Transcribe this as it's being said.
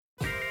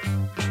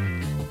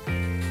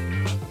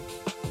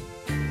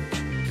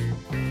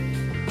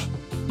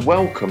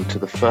Welcome to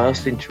the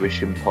First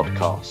Intuition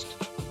podcast.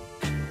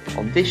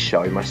 On this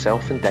show,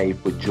 myself and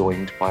Dave were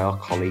joined by our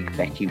colleague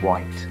Becky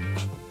White.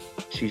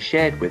 She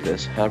shared with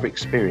us her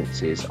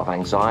experiences of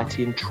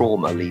anxiety and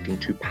trauma leading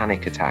to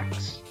panic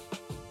attacks.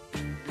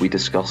 We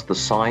discussed the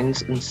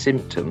signs and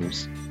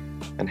symptoms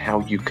and how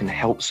you can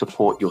help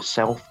support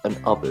yourself and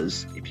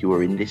others if you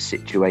are in this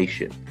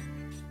situation.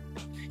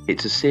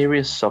 It's a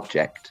serious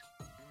subject,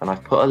 and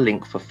I've put a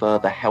link for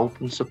further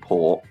help and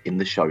support in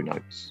the show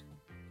notes.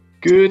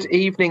 Good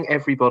evening,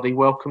 everybody.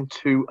 Welcome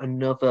to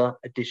another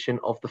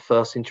edition of the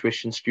First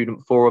Intuition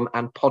Student Forum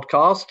and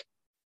podcast.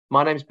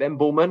 My name's Ben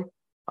Bullman.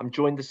 I'm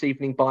joined this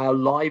evening by a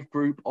live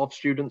group of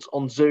students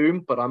on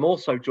Zoom, but I'm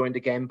also joined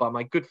again by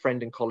my good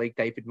friend and colleague,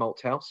 David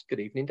Malthouse. Good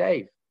evening,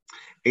 Dave.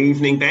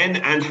 Evening, Ben.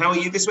 And how are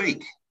you this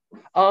week?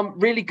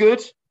 Really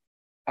good.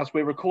 As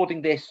we're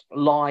recording this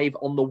live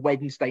on the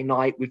Wednesday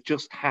night, we've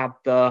just had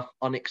the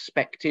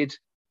unexpected,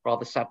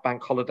 rather sad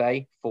bank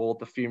holiday for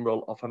the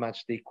funeral of Her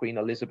Majesty Queen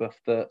Elizabeth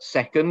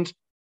II,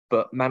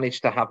 but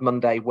managed to have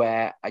Monday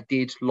where I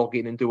did log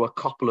in and do a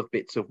couple of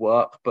bits of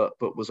work, but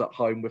was at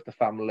home with the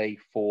family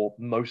for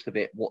most of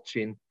it,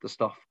 watching the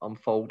stuff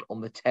unfold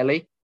on the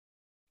telly.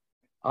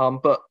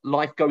 But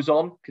life goes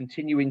on,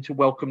 continuing to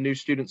welcome new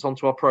students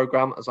onto our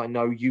programme, as I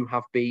know you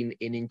have been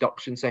in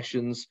induction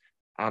sessions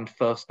and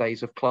first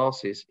days of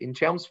classes in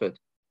Chelmsford.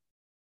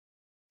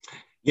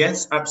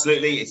 Yes,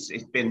 absolutely. It's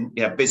been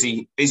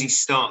busy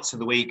start to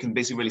the week and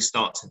busy really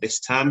start to this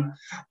term.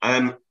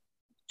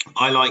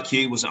 I, like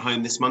you, was at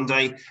home this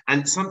Monday,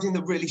 and something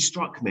that really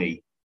struck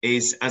me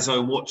is as I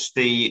watched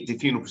the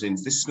funeral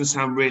proceedings, this is going to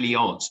sound really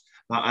odd,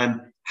 but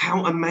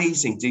how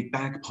amazing did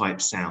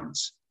bagpipes sound?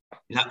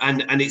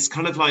 And it's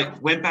kind of like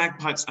when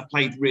bagpipes are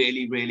played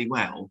really, really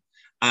well,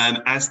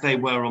 as they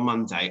were on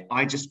Monday,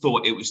 I just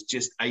thought it was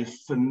just a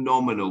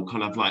phenomenal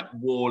kind of like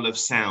wall of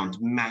sound,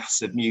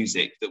 massive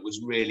music that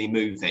was really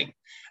moving.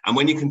 And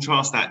when you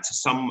contrast that to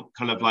some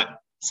kind of like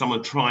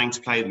someone trying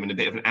to play them in a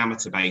bit of an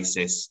amateur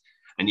basis,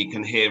 and you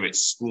can hear it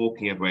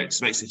squawking everywhere, it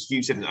just makes a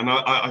huge difference. And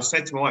I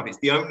said to my wife, it's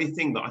the only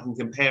thing that I can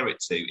compare it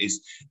to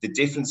is the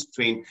difference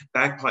between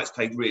bagpipes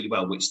played really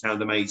well, which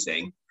sound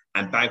amazing,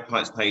 and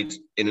bagpipes played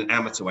in an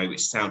amateur way,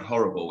 which sound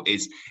horrible.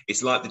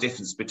 It's like the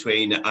difference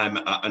between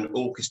an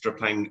orchestra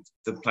playing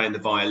the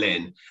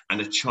violin and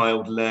a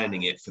child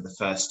learning it for the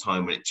first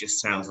time when it just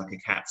sounds like a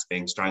cat's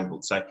being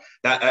strangled. So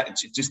that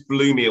just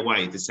blew me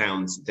away. The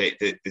sounds,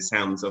 the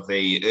sounds of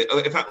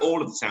in fact,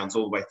 all of the sounds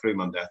all the way through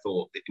Monday. I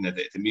thought that,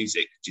 the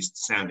music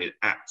just sounded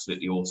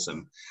absolutely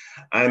awesome.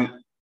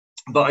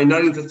 But I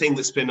know the thing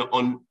that's been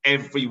on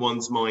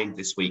everyone's mind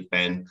this week,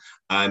 Ben,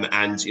 and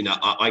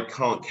I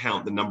can't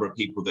count the number of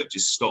people that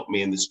just stopped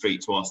me in the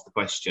street to ask the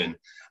question.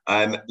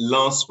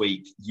 Last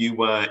week, you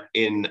were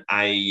in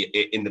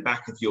the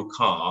back of your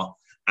car,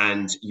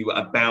 and you were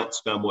about to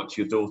go and watch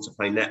your daughter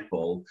play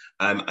netball.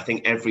 I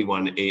think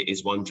everyone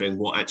is wondering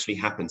what actually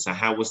happened. So,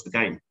 how was the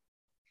game?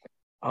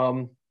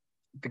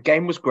 The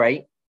game was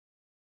great.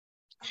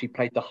 She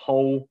played the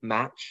whole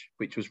match,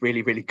 which was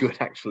really, really good,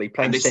 actually.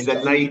 And this is a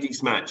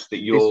ladies' match that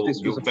your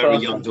very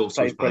young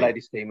daughter was playing. For a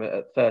ladies' team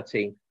at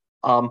 13.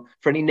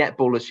 For any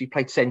netballers, she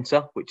played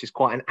centre, which is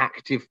quite an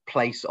active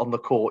place on the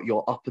court.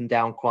 You're up and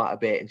down quite a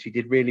bit. And she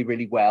did really,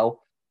 really well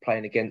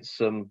playing against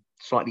some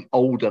slightly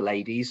older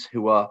ladies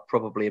who are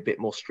probably a bit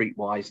more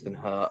streetwise than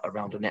her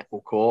around a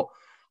netball court.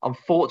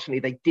 Unfortunately,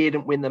 they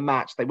didn't win the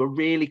match. They were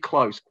really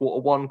close.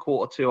 Quarter one,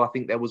 quarter two, I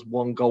think there was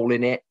one goal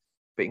in it.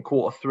 But in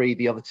quarter three,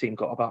 the other team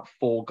got about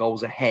 4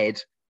 goals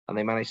ahead and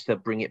they managed to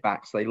bring it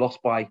back. So they lost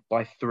by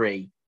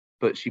 3.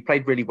 But she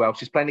played really well.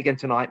 She's playing again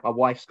tonight. My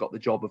wife's got the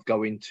job of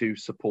going to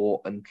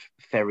support and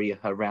ferry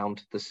her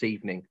around this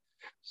evening.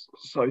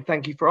 So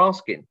thank you for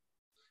asking.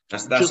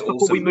 That's Just awesome.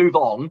 before we move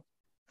on,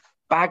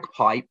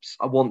 bagpipes,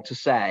 I want to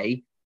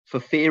say,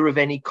 for fear of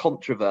any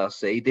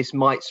controversy, this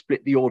might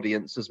split the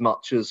audience as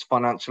much as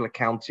financial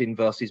accounting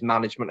versus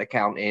management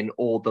accounting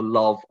or the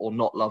love or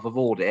not love of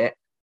audit.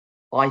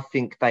 I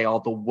think they are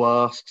the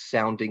worst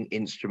sounding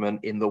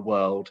instrument in the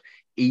world.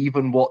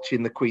 Even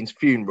watching the Queen's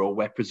funeral,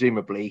 where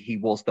presumably he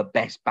was the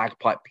best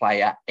bagpipe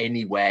player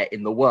anywhere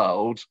in the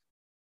world,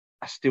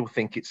 I still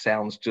think it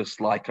sounds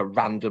just like a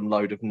random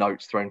load of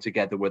notes thrown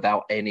together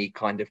without any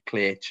kind of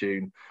clear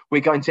tune. We're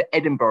going to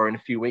Edinburgh in a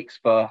few weeks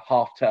for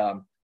half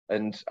term,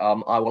 and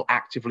I will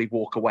actively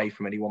walk away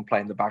from anyone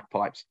playing the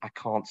bagpipes. I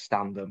can't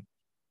stand them.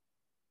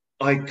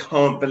 I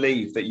can't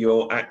believe that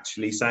you're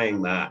actually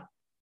saying that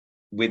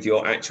with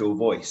your actual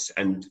voice,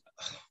 and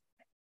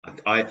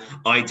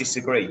I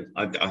disagree.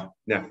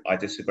 I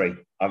disagree.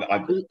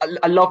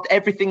 I loved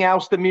everything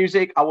else, the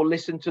music. I will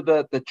listen to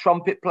the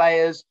trumpet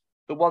players,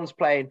 the ones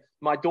playing.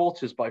 My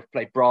daughters both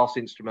play brass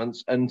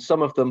instruments, and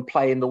some of them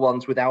playing the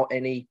ones without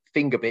any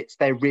finger bits.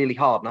 They're really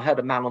hard. And I heard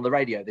a man on the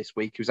radio this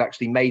week who's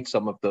actually made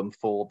some of them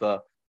for the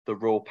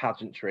royal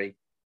pageantry.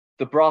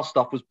 The brass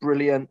stuff was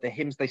brilliant. The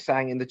hymns they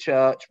sang in the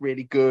church,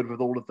 really good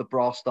with all of the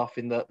brass stuff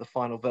in the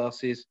final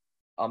verses.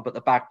 But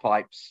the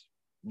bagpipes,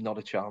 not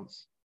a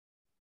chance.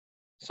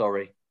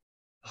 Sorry.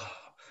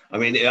 I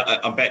mean,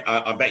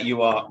 I bet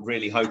you are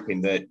really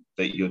hoping that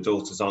your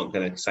daughters aren't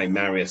going to say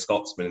marry a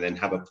Scotsman and then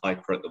have a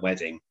piper at the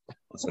wedding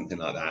or something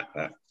like that.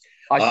 But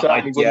I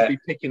certainly wouldn't be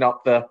picking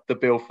up the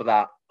bill for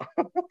that.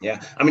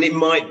 Yeah, I mean, it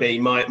might be.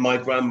 My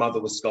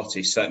grandmother was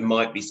Scottish, so it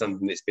might be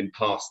something that's been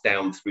passed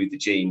down through the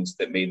genes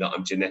that mean that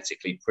I'm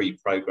genetically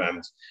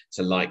pre-programmed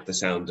to like the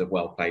sound of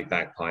well-played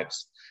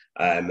bagpipes.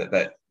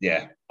 But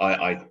yeah,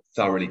 I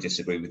thoroughly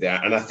disagree with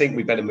that, and I think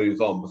we better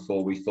move on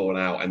before we fall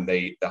out and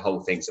the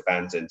whole thing's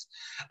abandoned.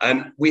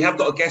 We have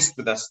got a guest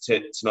with us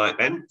tonight,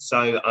 Ben.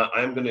 So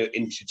I am going to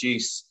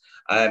introduce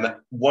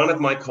one of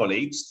my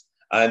colleagues.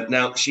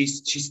 Now,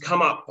 she's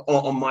come up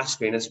on my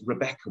screen as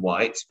Rebecca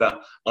White,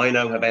 but I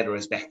know her better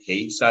as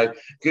Becky. So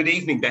good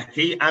evening,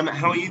 Becky.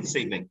 How are you this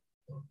evening?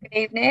 Good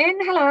evening.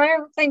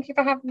 Hello. Thank you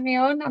for having me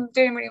on. I'm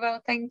doing really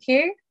well, thank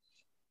you.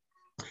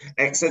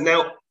 Excellent.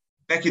 Now,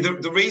 Becky,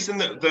 the reason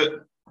that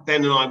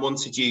Ben and I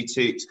wanted you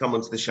to come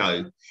onto the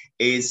show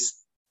is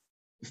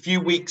a few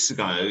weeks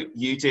ago,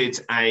 you did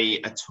a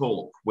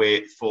talk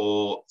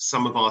for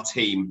some of our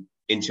team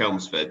in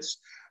Chelmsford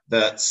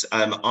that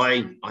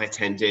I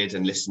attended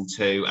and listened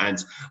to,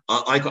 and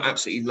I got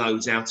absolutely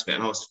loads out of it,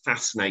 and I was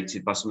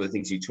fascinated by some of the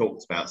things you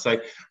talked about. So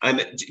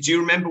do you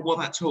remember what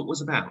that talk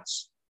was about?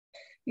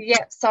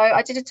 Yeah, so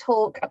I did a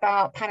talk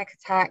about panic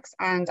attacks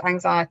and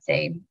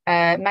anxiety,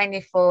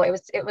 mainly for, it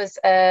was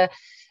a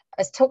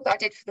talk that I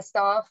did for the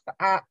staff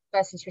at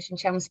First Intuition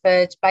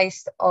Chelmsford,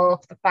 based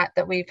off the fact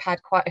that we've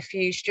had quite a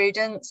few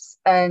students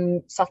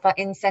suffer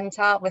in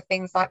centre with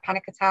things like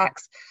panic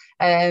attacks,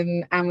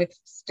 and we've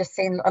just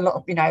seen a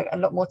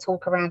lot more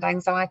talk around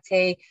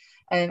anxiety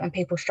and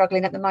people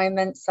struggling at the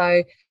moment.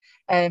 So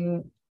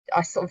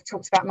I sort of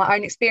talked about my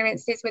own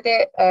experiences with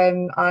it.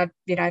 I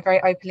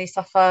very openly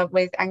suffer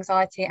with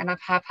anxiety, and I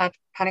have had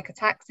panic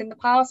attacks in the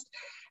past.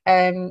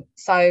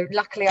 So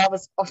luckily I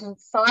was on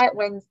site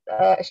when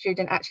a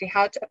student actually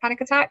had a panic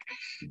attack,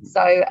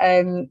 so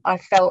I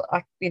felt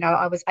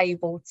I was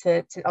able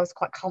to I was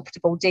quite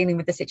comfortable dealing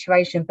with the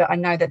situation. But I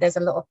know that there's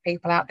a lot of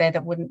people out there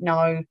that wouldn't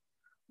know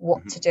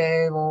what to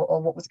do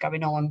or what was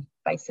going on,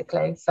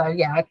 basically. So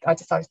yeah, I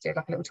decided to do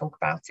like a little talk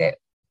about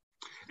it.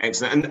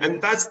 Excellent.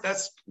 And that's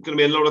going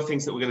to be a lot of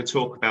things that we're going to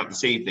talk about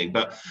this evening.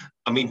 But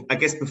I mean, I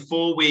guess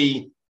before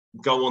we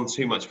go on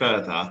too much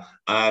further,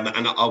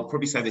 and I'll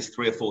probably say this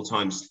 3 or 4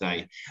 times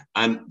today,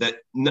 that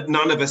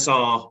none of us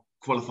are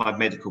qualified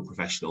medical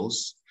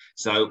professionals.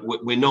 So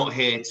we're not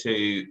here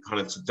to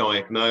kind of to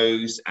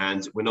diagnose,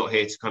 and we're not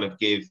here to kind of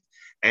give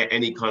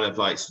any kind of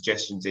like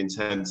suggestions in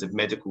terms of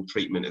medical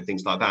treatment and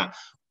things like that.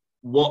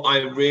 What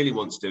I really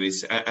want to do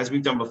is, as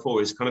we've done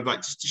before, is kind of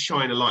like just to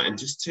shine a light and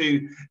just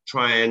to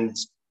try and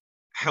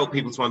help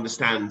people to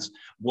understand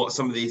what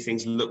some of these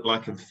things look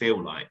like and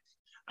feel like.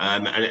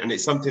 And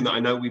it's something that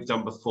I know we've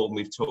done before. And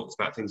we've talked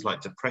about things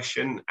like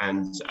depression,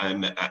 and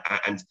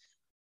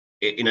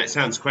it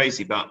sounds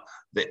crazy, but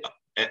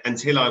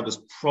until I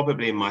was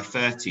probably in my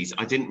 30s,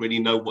 I didn't really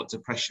know what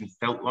depression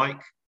felt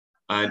like.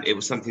 It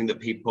was something that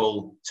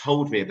people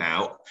told me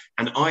about,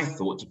 and I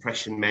thought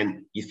depression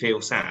meant you feel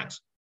sad.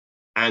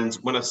 And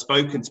when I've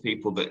spoken to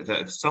people that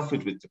have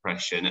suffered with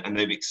depression, and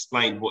they've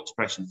explained what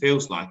depression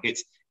feels like,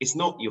 it's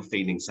not you're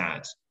feeling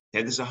sad.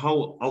 Okay? There's a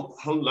whole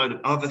load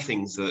of other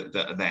things that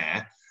are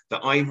there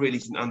that I really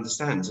didn't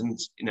understand. And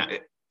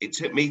it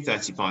took me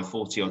 35,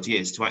 40 odd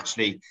years to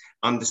actually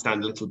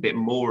understand a little bit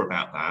more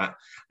about that.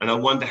 And I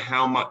wonder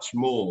how much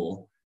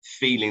more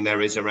feeling there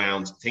is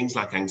around things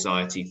like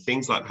anxiety,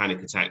 things like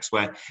panic attacks,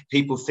 where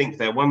people think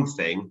they're one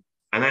thing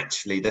and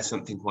actually there's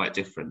something quite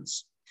different.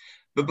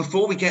 But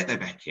before we get there,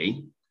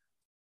 Becky,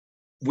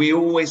 we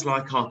always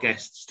like our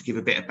guests to give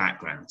a bit of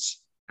background.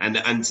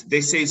 And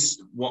this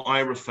is what I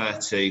refer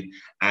to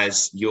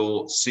as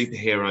your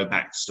superhero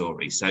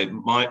backstory. So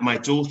my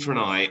daughter and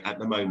I at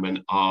the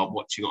moment are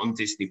watching on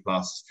Disney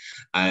Plus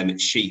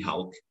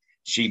She-Hulk.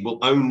 She will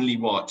only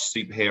watch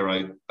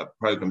superhero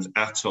programs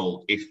at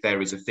all if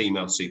there is a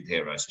female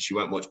superhero. So she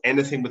won't watch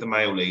anything with a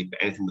male lead,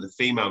 but anything with a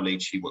female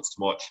lead she wants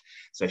to watch.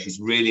 So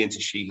she's really into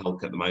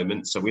She-Hulk at the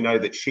moment. So we know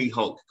that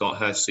She-Hulk got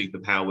her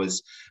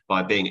superpowers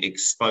by being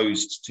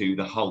exposed to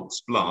the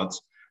Hulk's blood,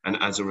 and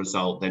as a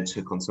result then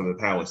took on some of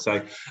the powers.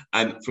 So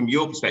from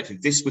your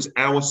perspective, this was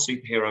our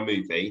superhero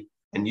movie,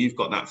 and you've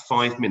got that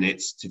 5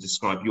 minutes to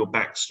describe your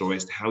backstory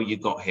as to how you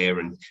got here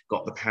and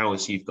got the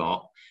powers you've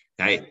got.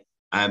 Okay.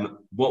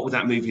 What would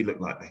that movie look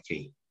like,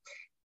 Becky?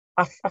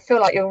 I feel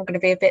like you're all going to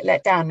be a bit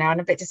let down now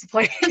and a bit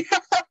disappointed.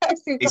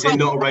 Is it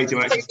not a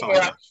radioactive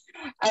spider?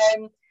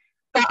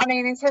 But I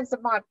mean, in terms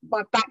of my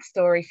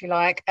backstory, if you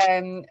like,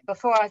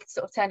 before I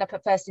sort of turned up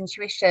at First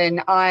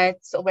Intuition, I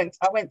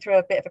went through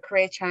a bit of a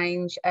career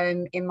change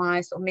in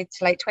my sort of mid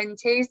to late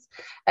 20s.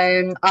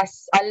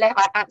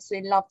 I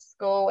absolutely loved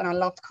school, and I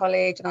loved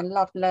college, and I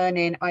loved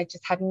learning. I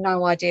just had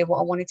no idea what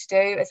I wanted to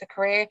do as a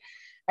career.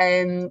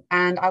 And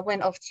I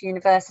went off to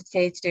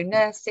university to do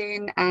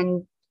nursing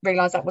and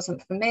realised that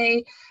wasn't for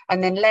me,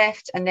 and then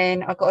left, and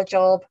then I got a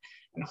job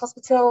in a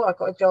hospital, I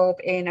got a job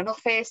in an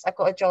office, I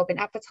got a job in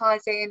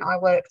advertising, I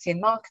worked in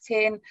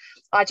marketing.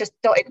 I just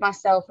dotted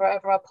myself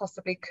wherever I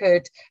possibly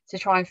could to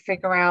try and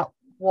figure out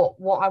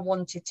what I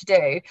wanted to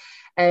do.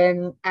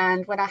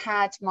 And when I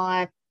had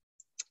my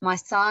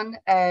son,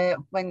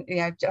 when, you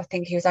know, I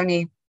think he was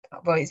only,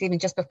 well, it's even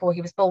just before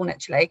he was born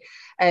actually,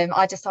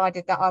 I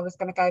decided that I was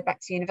going to go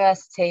back to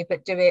university,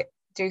 but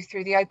do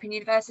through the Open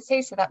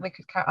University, so that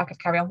I could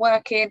carry on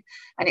working,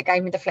 and it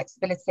gave me the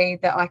flexibility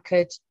that I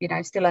could, you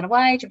know, still earn a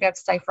wage and be able to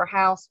stay for a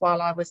house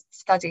while I was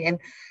studying,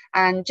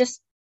 and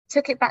just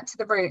took it back to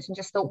the roots and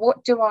just thought,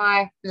 what do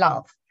I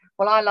love?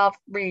 Well, I love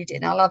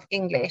reading, I love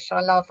English,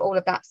 I love all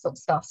of that sort of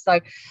stuff. So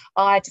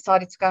I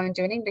decided to go and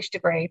do an English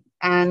degree,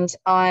 and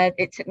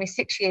it took me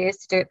 6 years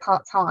to do it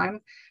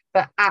part-time,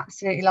 but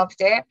absolutely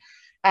loved it.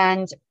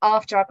 And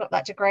after I got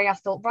that degree, I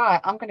thought,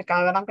 right, I'm going to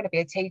go and I'm going to be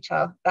a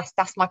teacher.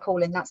 That's my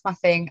calling. That's my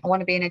thing. I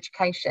want to be in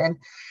education.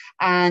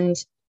 And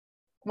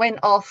went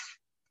off,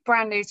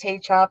 brand new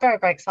teacher, very,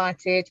 very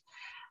excited.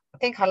 I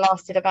think I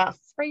lasted about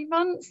 3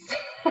 months.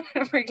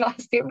 I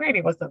realised it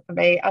really wasn't for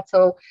me at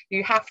all.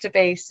 You have to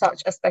be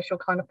such a special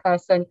kind of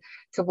person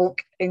to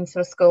walk into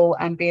a school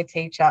and be a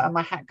teacher. And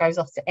my hat goes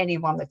off to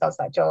anyone that does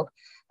that job.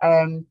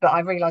 But I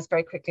realised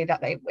very quickly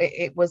that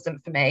it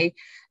wasn't for me.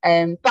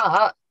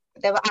 But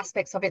there were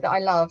aspects of it that I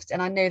loved,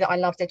 and I knew that I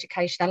loved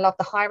education. I loved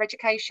the higher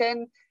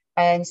education,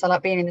 and so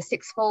like being in the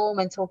sixth form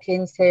and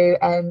talking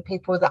to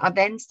people that are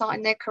then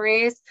starting their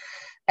careers.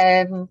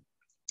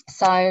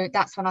 So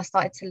that's when I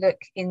started to look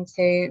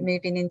into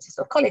moving into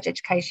sort of college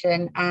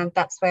education, and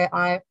that's where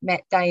I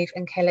met Dave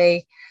and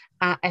Kelly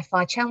at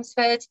FI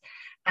Chelmsford,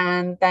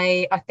 and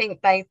I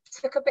think they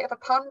took a bit of a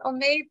punt on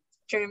me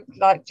due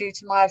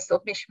to my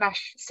sort of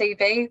mishmash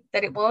CV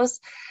that it was.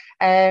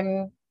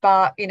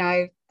 But you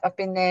know, I've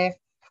been there.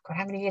 God,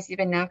 how many years have you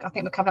been now? I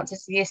think we're coming up to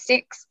year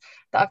 6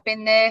 that I've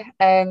been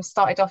there.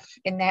 Started off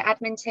in their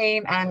admin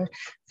team, and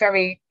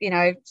very, you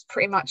know,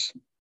 pretty much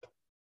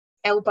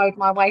elbowed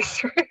my way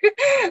through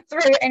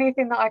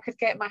anything that I could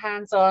get my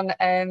hands on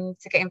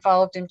to get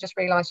involved, and just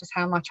realised just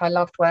how much I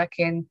loved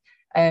working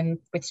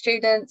with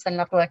students and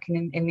loved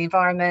working in the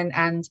environment.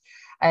 And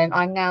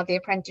I'm now the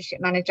apprenticeship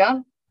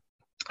manager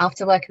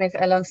after working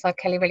alongside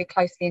Kelly really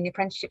closely in the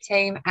apprenticeship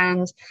team.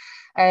 And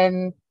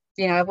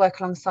you know, I work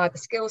alongside the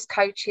skills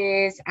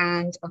coaches,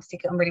 and obviously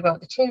get on really well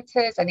with the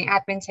tutors and the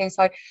admin team.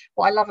 So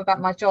what I love about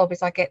my job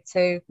is I get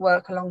to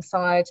work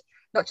alongside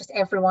not just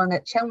everyone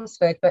at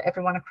Chelmsford, but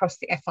everyone across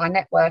the FI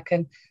network.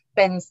 And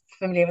Ben's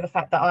familiar with the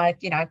fact that I,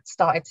 you know,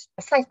 started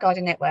a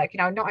safeguarding network. You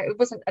know, it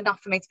wasn't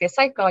enough for me to be a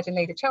safeguarding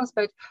lead at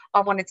Chelmsford.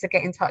 I wanted to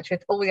get in touch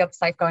with all the other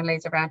safeguarding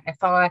leads around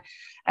FI.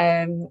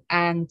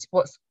 And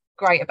what's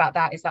great about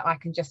that is that I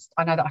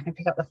know that I can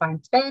pick up the phone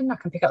to Ben, I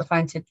can pick up the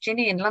phone to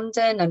Ginny in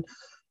London, and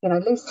you know,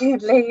 Lucy in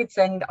Leeds,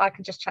 and I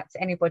can just chat to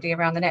anybody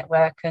around the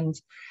network. And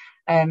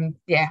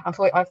yeah,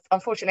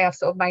 unfortunately I've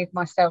sort of made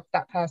myself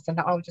that person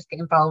that I'll just get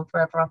involved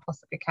wherever I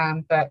possibly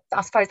can. But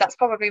I suppose that's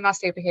probably my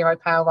superhero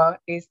power,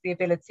 is the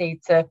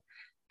ability to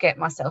get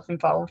myself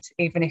involved,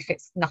 even if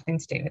it's nothing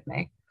to do with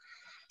me.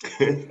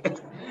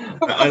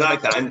 I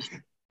like that. And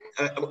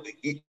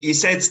you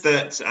said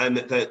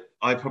that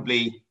I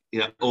probably, you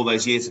know, all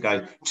those years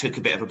ago took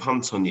a bit of a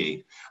punt on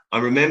you. I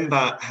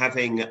remember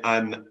having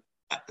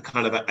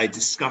kind of a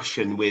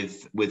discussion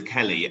with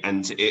Kelly,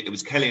 and it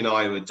was Kelly and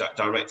I who were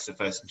directors of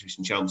First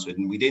Intuition Chelmsford,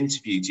 and we'd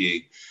interviewed you,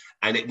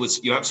 and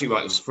you're absolutely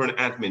right, it was for an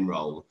admin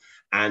role.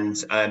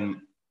 And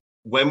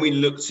when we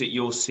looked at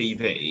your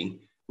CV,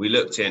 we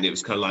looked at it, and it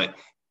was kind of like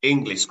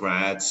English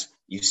grads,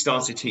 you've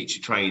started teacher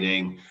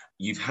training,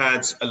 you've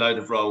had a load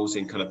of roles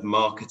in kind of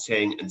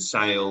marketing and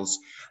sales,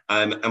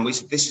 and we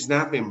said, this is an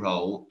admin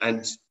role,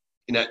 and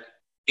you know,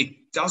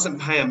 it doesn't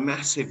pay a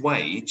massive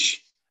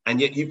wage, and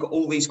yet you've got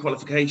all these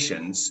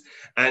qualifications.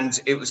 And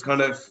it was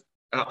kind of,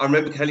 I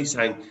remember Kelly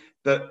saying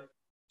that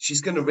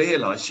she's going to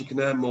realise she can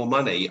earn more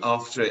money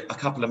after a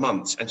couple of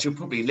months, and she'll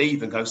probably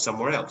leave and go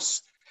somewhere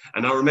else.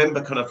 And I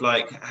remember kind of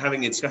like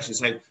having a discussion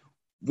saying,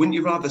 wouldn't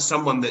you rather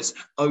someone that's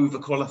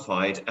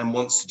overqualified and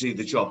wants to do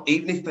the job?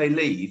 Even if they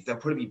leave, they'll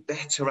probably be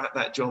better at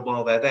that job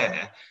while they're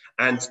there.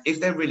 And if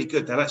they're really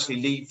good, they'll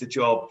actually leave the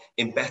job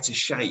in better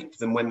shape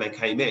than when they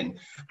came in.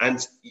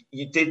 And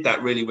you did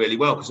that really, really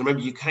well. Because I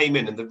remember you came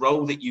in, and the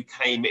role that you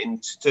came in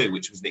to do,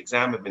 which was an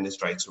exam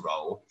administrator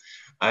role,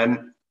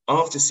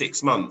 after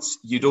 6 months,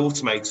 you'd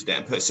automated it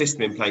and put a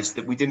system in place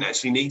that we didn't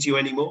actually need you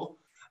anymore.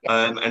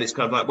 And it's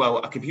kind of like, well,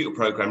 a computer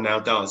program now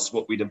does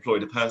what we'd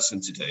employed a person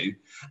to do.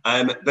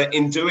 But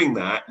in doing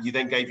that, you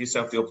then gave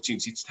yourself the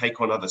opportunity to take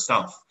on other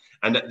stuff.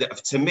 And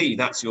to me,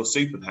 that's your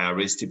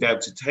superpower, is to be able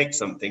to take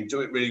something,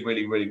 do it really,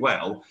 really, really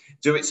well,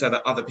 do it so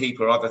that other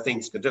people or other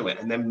things can do it,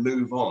 and then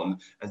move on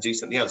and do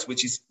something else,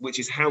 which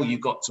is how you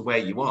got to where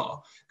you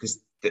are.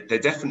 Because there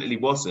definitely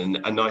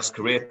wasn't a nice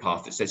career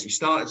path that says you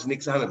start as an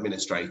exam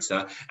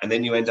administrator and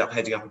then you end up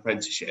heading up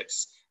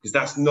apprenticeships, because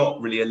that's not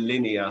really a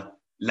linear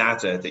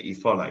ladder that you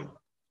follow.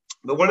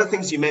 But one of the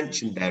things you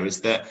mentioned there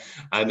is that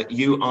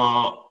you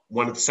are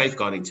one of the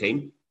safeguarding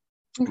team,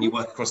 and you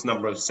work across a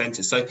number of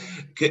centres. So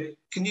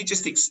can you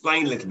just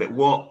explain a little bit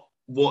what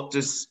what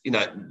does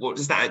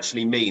that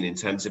actually mean in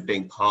terms of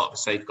being part of a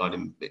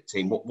safeguarding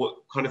team? What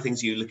kind of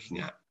things are you looking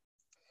at?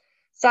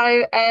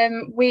 So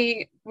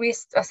we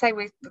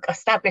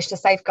established a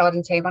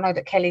safeguarding team. I know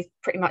that Kelly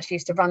pretty much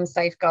used to run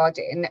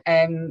safeguarding,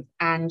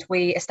 and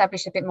we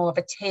established a bit more of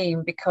a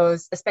team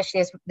because,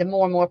 especially as the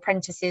more and more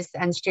apprentices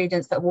and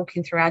students that are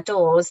walking through our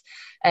doors,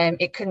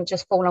 it couldn't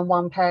just fall on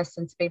one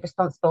person to be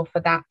responsible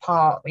for that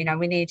part. You know,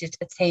 we needed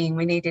a team,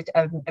 we needed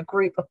a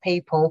group of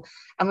people,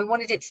 and we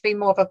wanted it to be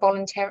more of a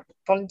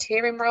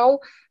volunteering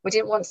role. We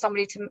didn't want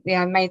somebody to,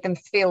 made them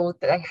feel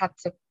that they had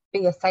to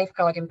be a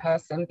safeguarding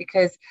person,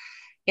 because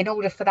in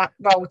order for that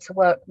role to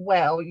work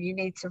well, you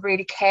need to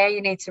really care. You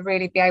need to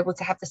really be able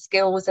to have the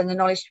skills and the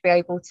knowledge to be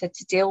able to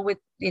deal with,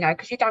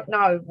 because you don't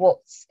know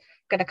what's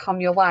going to come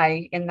your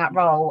way in that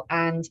role.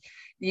 And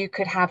you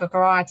could have a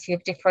variety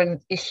of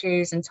different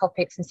issues and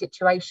topics and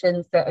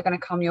situations that are going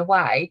to come your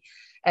way.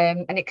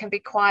 And it can be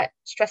quite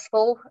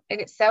stressful in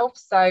itself.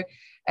 So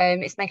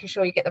it's making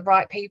sure you get the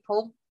right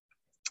people.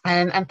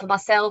 And for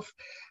myself,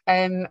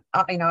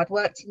 I'd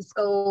worked in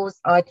schools,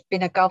 I'd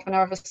been a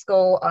governor of a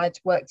school, I'd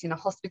worked in a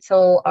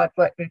hospital, I'd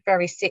worked with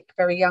very sick,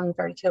 very young,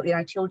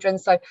 children.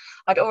 So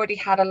I'd already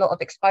had a lot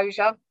of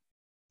exposure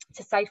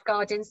to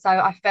safeguarding. So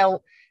I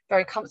felt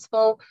very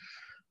comfortable.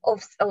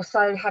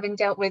 Also, having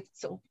dealt with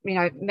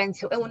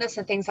mental illness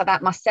and things like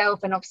that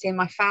myself, and obviously in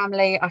my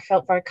family, I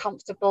felt very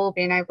comfortable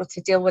being able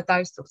to deal with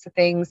those sorts of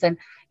things. And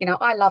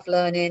I love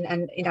learning,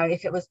 and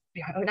if it was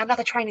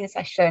another training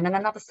session and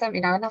another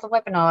another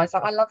webinar,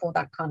 I love all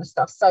that kind of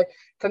stuff. So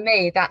for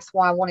me, that's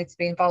why I wanted to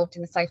be involved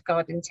in the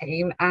safeguarding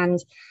team.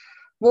 And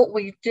what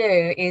we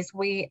do is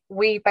we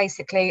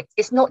basically,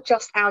 it's not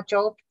just our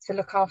job to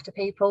look after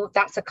people.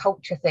 That's a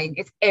culture thing.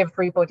 It's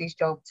everybody's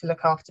job to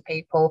look after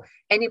people.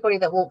 Anybody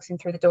that walks in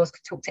through the doors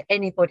can talk to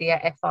anybody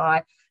at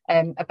FI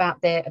about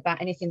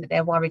anything that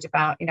they're worried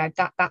about.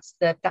 That's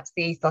the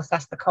ethos,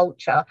 that's the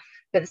culture.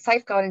 But the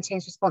safeguarding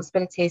team's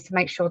responsibility is to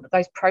make sure that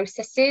those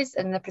processes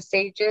and the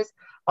procedures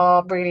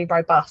are really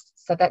robust,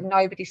 so that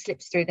nobody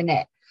slips through the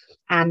net.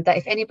 And that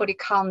if anybody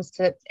comes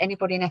to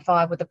anybody in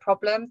FI with a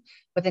problem,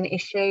 with an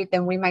issue,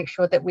 then we make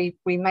sure that we've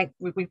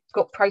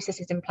got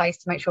processes in place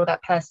to make sure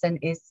that person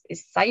is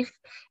safe,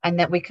 and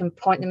that we can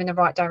point them in the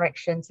right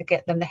direction to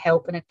get them the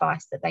help and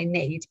advice that they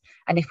need.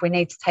 And if we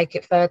need to take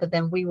it further,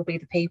 then we will be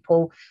the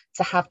people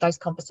to have those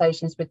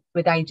conversations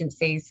with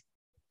agencies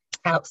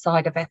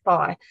outside of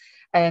FI.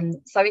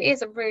 So it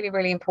is a really,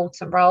 really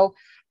important role.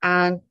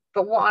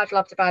 But what I've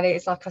loved about it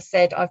is, like I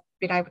said, I've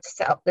been able to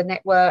set up the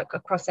network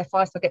across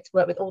FI, so I get to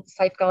work with all the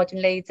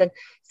safeguarding leads, and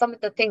some of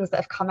the things that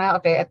have come out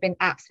of it have been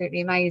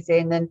absolutely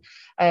amazing. And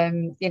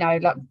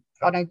like,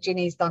 I know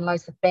Ginny's done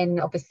loads of, Ben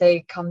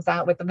obviously comes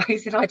out with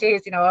amazing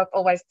ideas. I've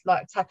always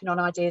like tapping on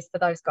ideas for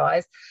those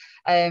guys,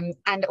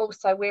 and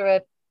also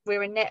we're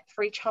a net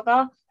for each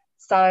other.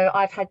 So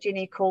I've had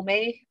Ginny call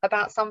me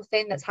about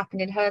something that's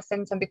happened in her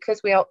centre, and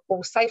because we are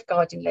all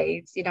safeguarding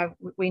leads,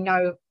 we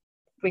know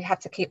we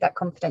have to keep that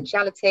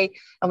confidentiality,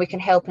 and we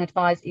can help and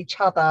advise each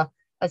other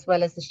as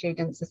well as the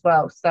students as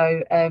well.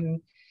 So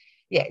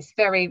it's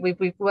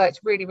we've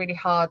worked really, really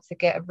hard to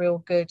get a real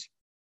good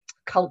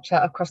culture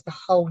across the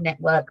whole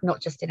network,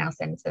 not just in our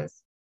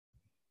centres.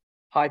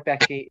 Hi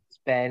Becky, it's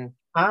Ben.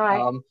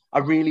 Hi. I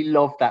really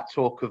love that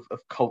talk of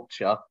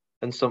culture,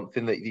 and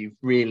something that you've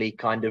really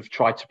kind of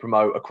tried to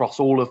promote across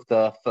all of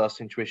the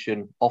First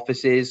Intuition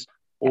offices,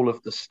 all of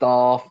the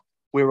staff.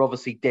 We're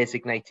obviously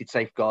designated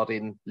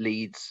safeguarding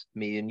leads,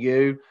 me and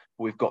you.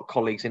 We've got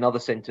colleagues in other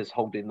centres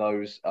holding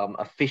those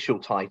official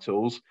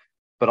titles.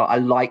 But I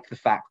like the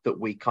fact that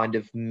we kind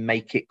of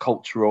make it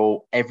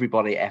cultural.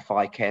 Everybody at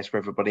FI cares for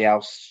everybody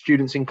else,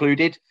 students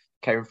included,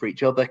 caring for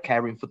each other,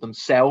 caring for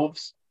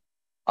themselves.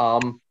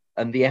 And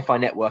the FI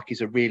network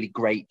is a really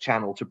great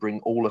channel to bring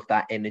all of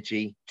that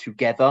energy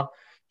together.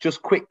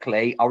 Just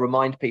quickly, I'll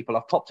remind people,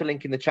 I've popped a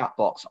link in the chat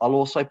box. I'll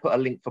also put a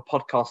link for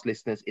podcast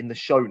listeners in the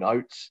show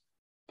notes.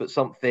 But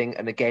something,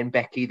 and again,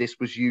 Becky, this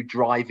was you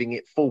driving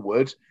it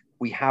forward.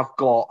 We have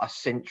got a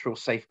central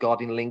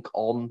safeguarding link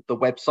on the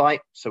website.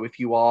 So if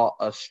you are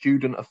a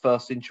student of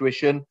First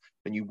Intuition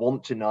and you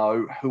want to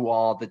know who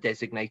are the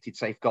designated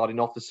safeguarding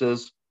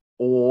officers,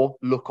 or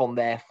look on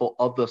there for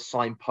other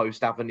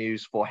signpost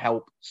avenues for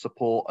help,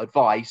 support,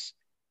 advice,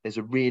 there's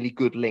a really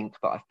good link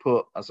that I've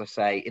put, as I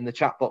say, in the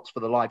chat box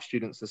for the live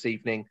students this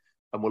evening.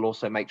 And we'll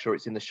also make sure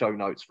it's in the show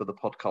notes for the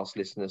podcast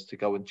listeners to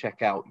go and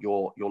check out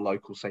your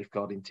local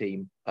safeguarding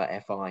team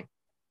at FI.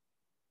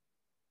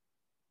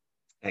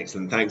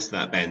 Excellent. Thanks for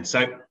that, Ben.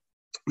 So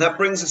that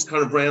brings us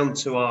kind of round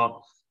to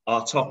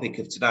our topic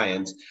of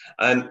today.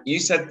 And you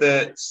said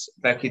that,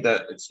 Becky,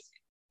 that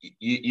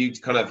you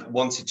kind of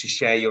wanted to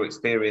share your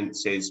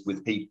experiences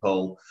with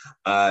people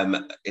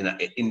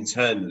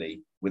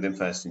internally within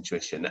First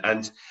Intuition.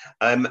 And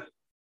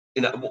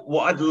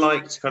what I'd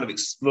like to kind of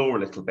explore a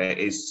little bit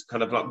is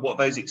kind of like what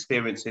those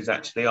experiences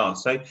actually are.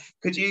 So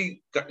could you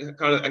kind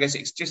of, I guess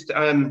it's just,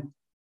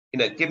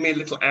 give me a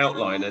little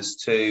outline as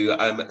to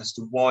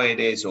why it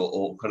is,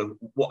 or kind of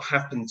what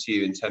happened to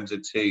you in terms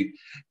of to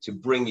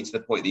bring you to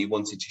the point that you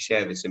wanted to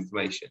share this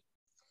information?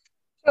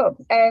 Sure.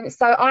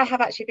 So I have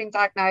actually been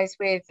diagnosed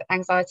with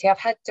anxiety. I've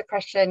had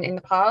depression in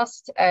the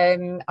past.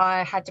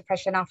 I had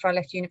depression after I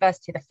left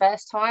university the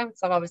first time,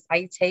 so I was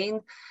 18.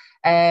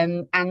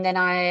 And then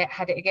I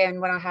had it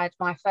again when I had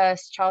my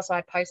first child, so I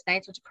had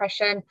postnatal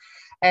depression.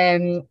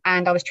 And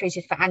I was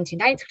treated for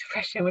antenatal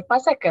depression with my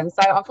second.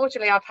 So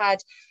unfortunately, I've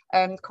had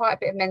quite a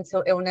bit of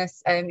mental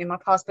illness in my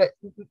past,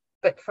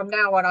 but from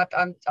now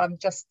on, I'm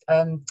just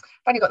I've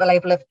only got the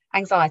label of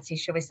anxiety,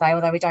 shall we say,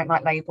 although we don't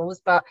like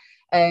labels. But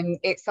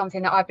it's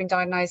something that I've been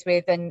diagnosed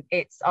with, and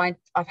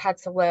I've had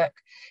to work.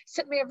 It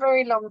took me a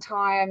very long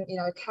time,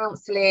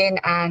 counselling,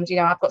 and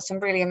I've got some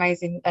really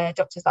amazing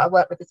doctors that I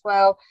work with as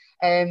well,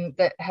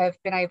 that have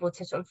been able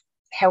to sort of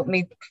help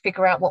me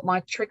figure out what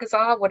my triggers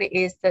are, what it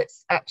is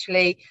that's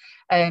actually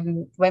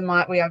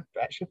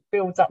actually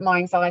builds up my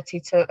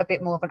anxiety to a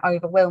bit more of an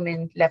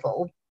overwhelming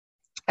level.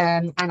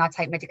 And I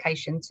take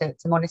medication to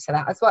monitor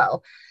that as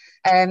well.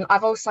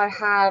 I've also I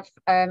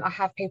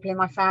have people in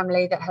my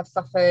family that have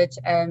suffered.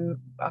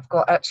 I've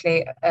got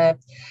actually a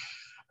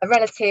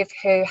relative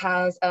who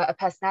has a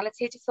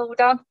personality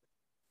disorder,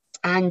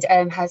 and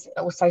has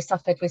also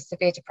suffered with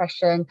severe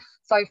depression.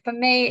 So for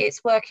me,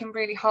 it's working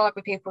really hard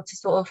with people to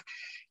sort of,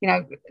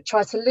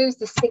 try to lose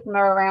the stigma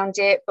around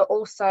it, but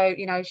also,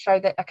 show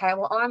that, okay,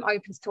 well, I'm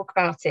open to talk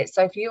about it.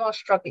 So if you are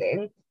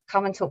struggling,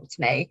 come and talk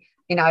to me.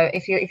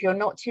 If you're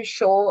not too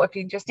sure, if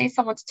you just need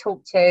someone to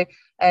talk to,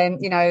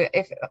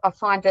 if I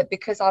find that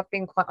because I've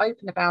been quite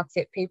open about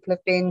it, people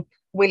have been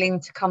willing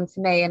to come to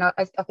me. And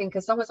I think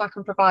as long as I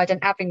can provide an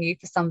avenue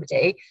for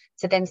somebody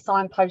to then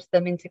signpost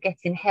them into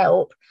getting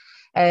help,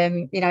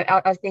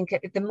 I think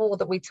the more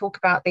that we talk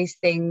about these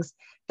things,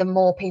 the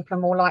more people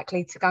are more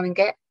likely to go and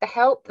get the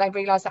help. They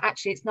realise that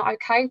actually it's not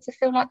okay to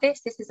feel like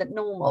this. This isn't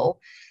normal.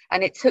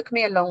 And it took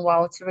me a long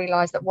while to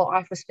realise that what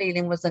I was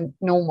feeling wasn't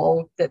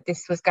normal, that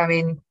this was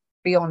going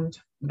beyond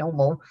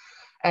normal.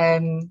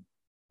 And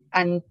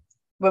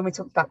when we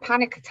talk about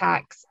panic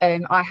attacks,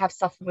 I have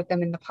suffered with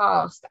them in the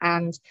past,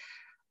 and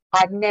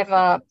I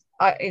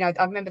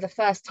remember the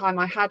first time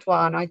I had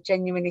one, I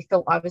genuinely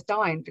thought I was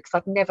dying because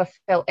I'd never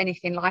felt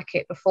anything like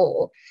it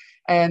before.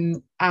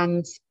 And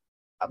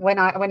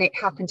when it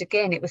happened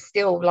again, it was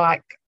still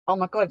like, oh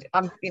my God,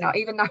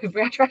 even though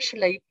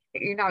rationally,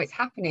 it's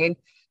happening,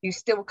 you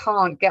still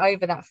can't get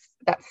over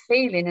that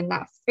feeling and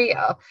that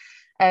fear.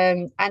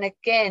 And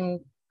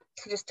again,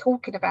 so just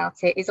talking about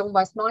it is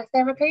almost my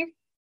therapy.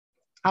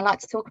 I like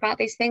to talk about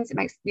these things. It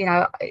makes,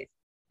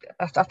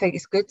 I think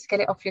it's good to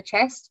get it off your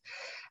chest.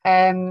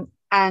 And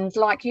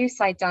like you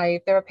say,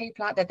 Dave, there are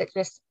people out there that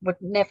just would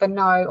never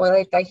know,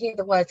 or they hear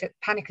the words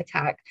panic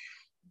attack,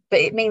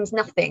 but it means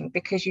nothing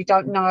because you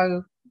don't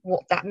know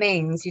what that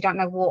means. You don't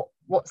know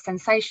what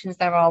sensations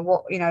there are,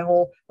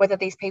 or whether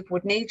these people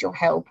would need your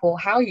help or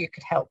how you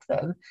could help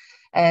them,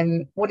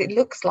 what it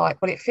looks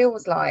like, what it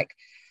feels like.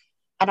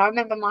 And I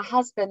remember my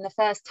husband, the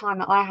first time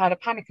that I had a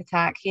panic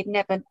attack, he'd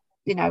never,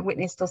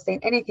 witnessed or seen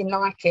anything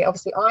like it.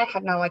 Obviously, I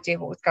had no idea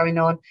what was going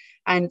on.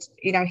 And,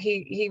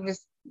 he was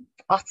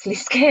utterly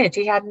scared.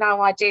 He had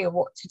no idea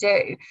what to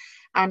do.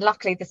 And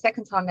luckily, the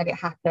second time that it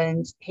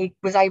happened, he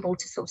was able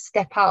to sort of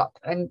step up,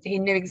 and he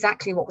knew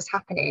exactly what was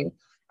happening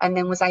and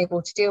then was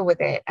able to deal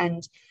with it.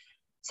 And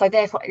so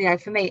therefore,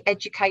 for me,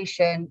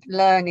 education,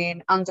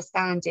 learning,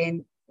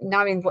 understanding,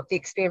 knowing what the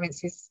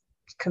experiences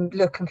can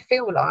look and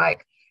feel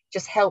like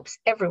just helps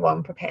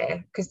everyone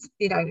prepare, because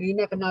you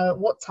never know at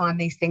what time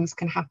these things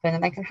can happen,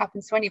 and they can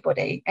happen to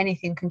anybody.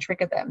 Anything can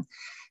trigger them.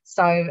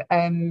 So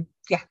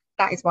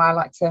that is why I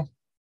like to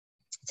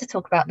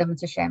talk about them and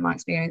to share my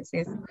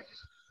experiences.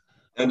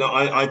 And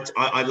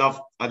I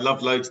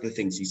love loads of the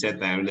things you said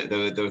there, and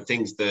there were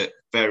things that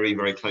very,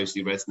 very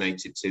closely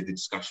resonated to the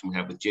discussion we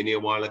had with Ginny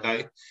a while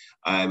ago,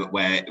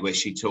 where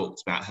she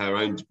talked about her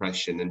own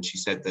depression, and she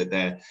said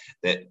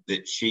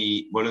that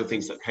she, one of the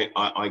things that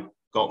I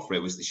got for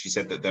it was that she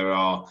said that there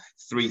are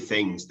 3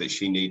 things that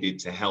she needed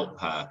to help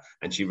her,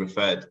 and she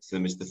referred to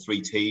them as the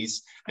 3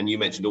 T's, and you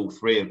mentioned all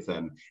 3 of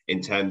them,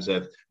 in terms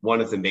of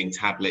one of them being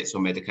tablets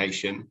or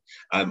medication,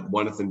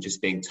 one of them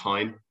just being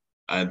time,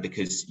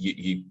 because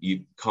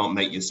you can't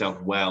make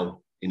yourself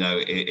well, in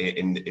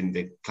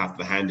the clap of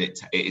a hand. It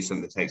is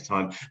something that takes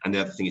time. And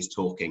the other thing is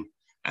talking.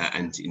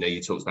 And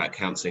you talked about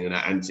counselling,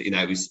 and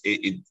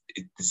the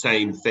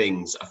same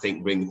things I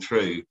think ring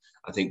true,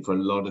 I think, for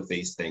a lot of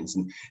these things.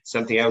 And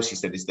something else you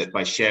said is that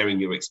by sharing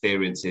your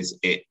experiences,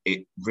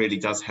 it really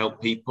does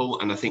help people.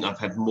 And I think I've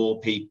had more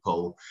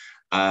people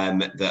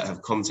that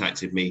have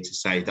contacted me to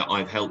say that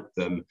I've helped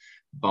them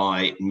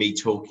by me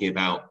talking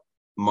about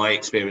my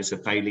experience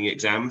of failing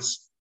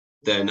exams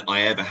than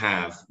I ever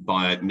have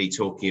by me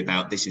talking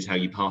about this is how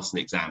you pass an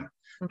exam.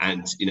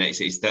 And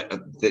it's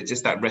that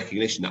just that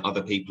recognition that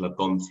other people have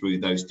gone through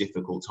those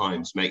difficult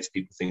times makes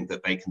people think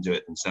that they can do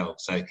it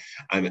themselves. So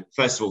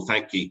first of all,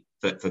 thank you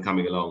for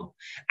coming along.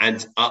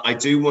 And I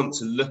do want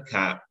to look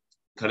at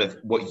kind of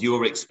what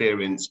your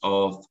experience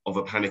of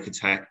a panic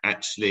attack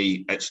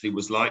actually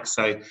was like.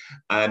 So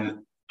and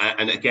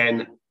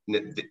again,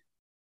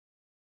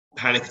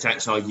 panic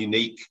attacks are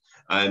unique.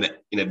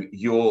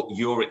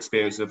 Your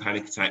experience of a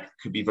panic attack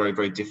could be very,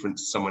 very different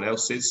to someone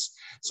else's.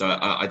 So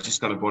I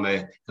just kind of want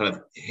to kind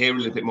of hear a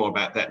little bit more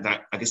about that.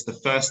 I guess the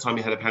first time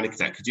you had a panic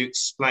attack, could you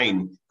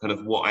explain kind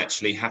of what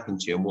actually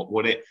happened to you and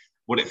what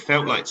it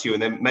felt like to you,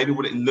 and then maybe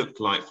what it looked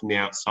like from the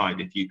outside,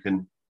 if you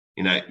can,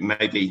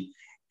 maybe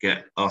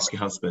ask your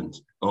husband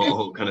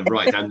or kind of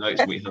write down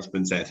notes what your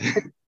husband said.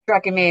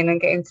 Drag him in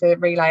and get him to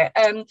relay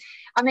it.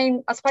 I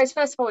mean, I suppose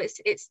first of all,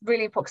 it's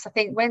really important, because I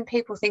think when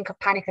people think of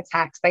panic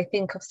attacks, they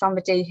think of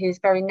somebody who's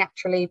very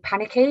naturally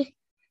panicky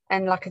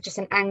and like just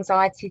an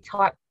anxiety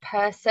type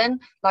person.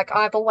 Like,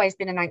 I've always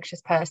been an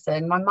anxious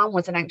person. My mum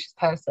was an anxious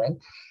person,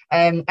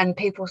 and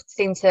people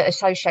seem to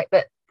associate,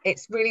 but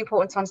it's really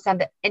important to understand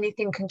that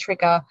anything can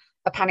trigger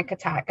a panic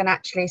attack, and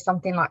actually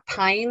something like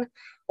pain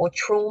or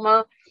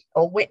trauma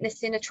or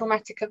witnessing a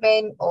traumatic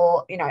event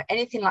or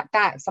anything like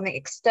that, something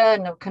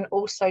external, can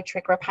also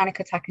trigger a panic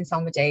attack in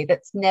somebody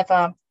that's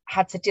never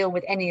had to deal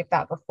with any of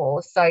that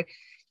before. So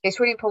it's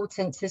really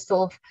important to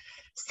sort of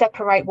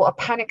separate what a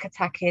panic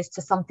attack is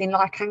to something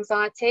like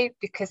anxiety,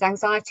 because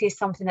anxiety is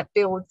something that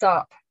builds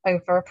up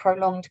over a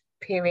prolonged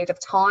period of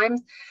time,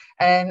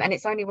 and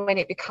it's only when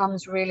it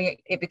becomes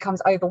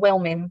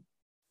overwhelming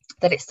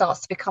that it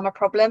starts to become a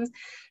problem.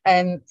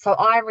 So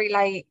I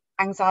relate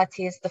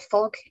anxiety as the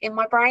fog in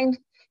my brain.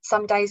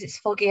 Some days it's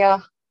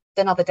foggier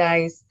than other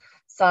days.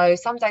 So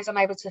some days I'm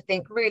able to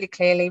think really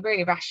clearly,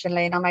 really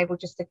rationally, and I'm able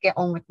just to get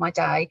on with my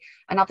day.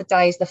 And other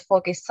days the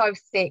fog is so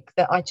thick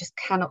that I just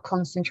cannot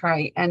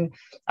concentrate and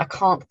I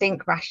can't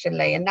think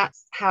rationally. And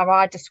that's how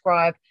I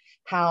describe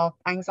how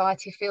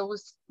anxiety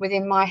feels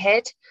within my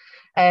head.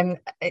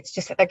 It's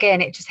just, again,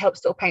 it just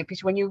helps to paint a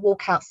picture. When you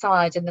walk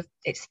outside and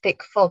it's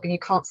thick fog and you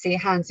can't see your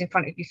hands in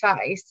front of your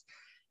face,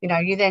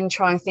 you then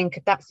try and think,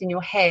 if that's in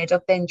your head,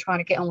 of then trying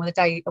to get on with a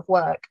day of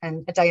work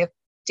and a day of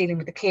dealing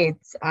with the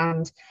kids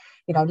and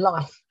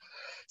life.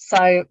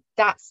 So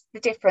that's the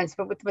difference.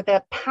 But with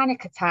a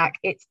panic attack,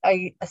 it's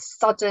a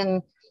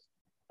sudden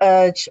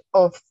urge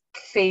of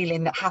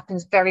feeling that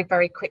happens very,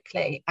 very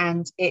quickly,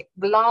 and it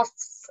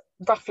lasts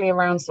roughly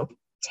around sort of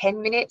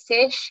 10 minutes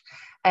ish,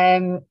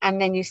 and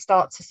then you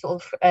start to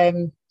sort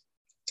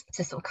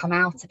of come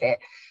out of it.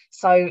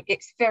 So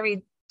it's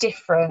very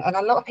different, and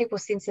a lot of people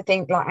seem to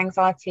think like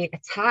anxiety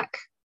attack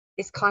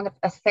is kind of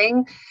a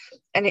thing,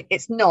 and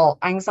it's not.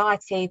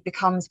 Anxiety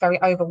becomes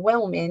very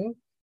overwhelming,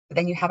 but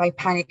then you have a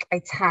panic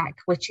attack,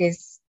 which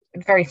is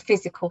a very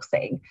physical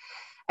thing.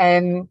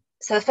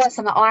 So the first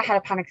time that I had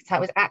a panic attack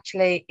was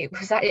actually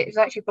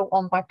brought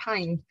on by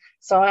pain.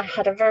 So I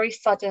had a very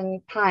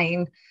sudden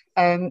pain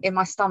in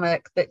my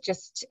stomach that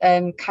just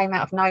came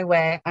out of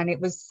nowhere, and I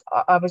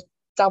was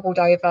doubled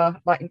over,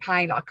 like in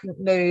pain. Like, I couldn't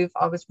move.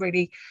 I was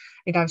really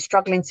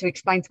struggling to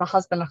explain to my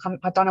husband, like,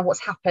 I don't know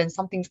what's happened,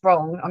 something's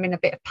wrong, I'm in a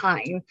bit of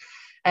pain.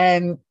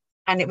 And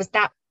it was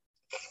that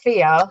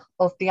fear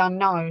of the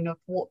unknown, of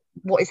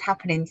what is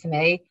happening to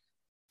me,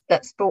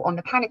 that's brought on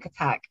the panic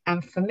attack.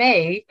 And for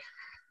me,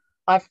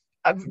 I've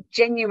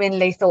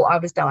genuinely thought I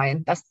was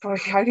dying. That's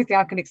probably the only thing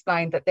I can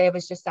explain, that there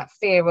was just that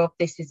fear of,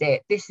 this is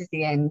it, this is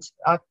the end.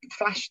 I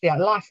flashed, the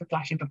life was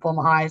flashing before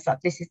my eyes,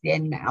 like, this is the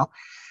end now.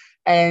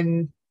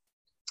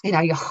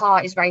 Your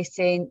heart is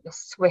racing, you're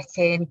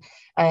sweating.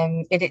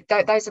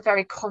 Those are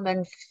very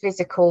common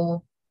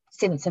physical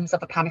symptoms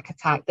of a panic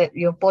attack, that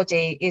your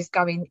body is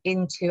going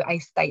into a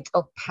state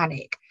of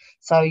panic.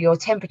 So your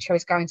temperature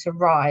is going to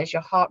rise,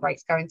 your heart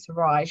rate's going to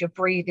rise, your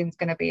breathing's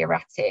going to be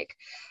erratic,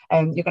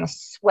 you're going to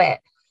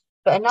sweat.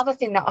 But another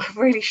thing that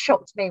really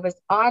shocked me was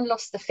I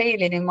lost the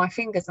feeling in my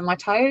fingers and my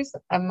toes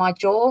and my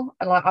jaw.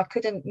 Like, I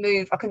couldn't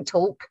move, I couldn't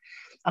talk,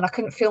 and I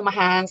couldn't feel my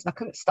hands, and I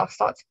couldn't start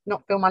to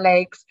not feel my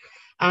legs.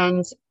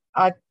 And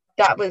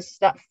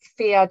that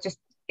fear just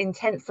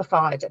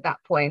intensified at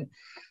that point.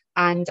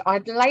 And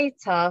I'd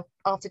later,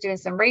 after doing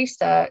some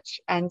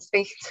research and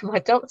speaking to my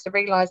doctor,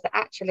 realised that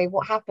actually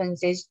what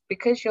happens is,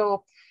 because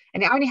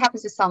and it only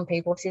happens to some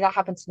people, obviously that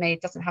happened to me,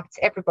 it doesn't happen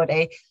to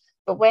everybody,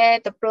 but where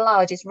the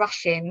blood is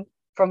rushing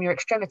from your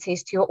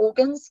extremities to your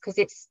organs, because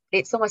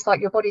it's almost like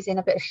your body's in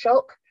a bit of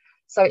shock,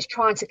 so it's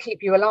trying to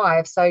keep you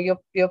alive. So your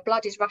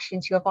blood is rushing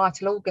to your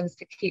vital organs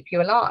to keep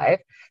you alive.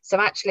 So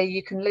actually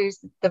you can lose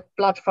the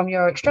blood from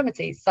your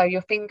extremities, so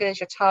your fingers,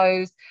 your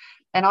toes.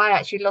 And I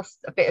actually lost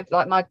a bit of,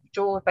 like, my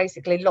jaw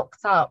basically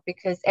locked up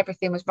because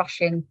everything was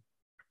rushing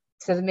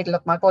to the middle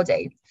of my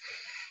body.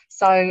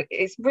 So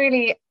it's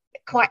really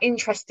quite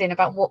interesting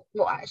about what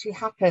actually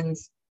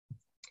happens,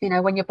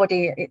 when your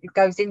body, it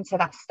goes into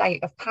that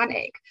state of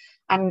panic,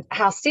 and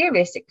how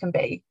serious it can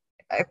be.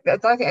 I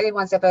don't think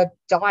anyone's ever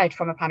died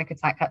from a panic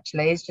attack,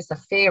 actually. It's just a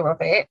fear of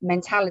it.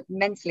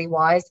 Mentally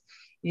wise,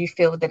 you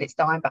feel that it's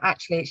dying, but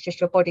actually it's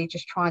just your body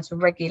just trying to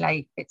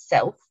regulate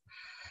itself.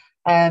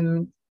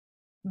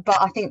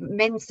 But I think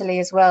mentally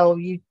as well,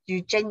 you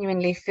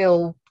genuinely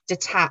feel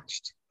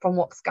detached from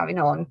what's going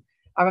on.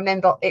 I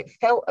remember it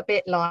felt a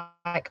bit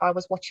like I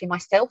was watching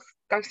myself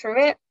go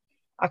through it.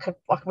 I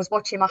was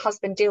watching my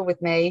husband deal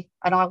with me,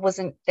 and I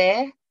wasn't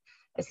there.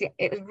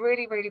 It was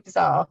really, really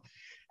bizarre.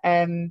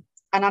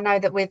 And I know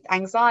that with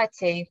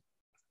anxiety,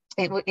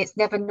 it's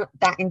never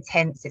that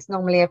intense. It's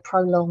normally a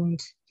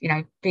prolonged,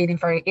 feeling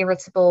very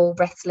irritable,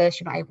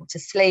 restless, you're not able to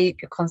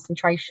sleep, your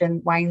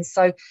concentration wanes.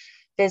 So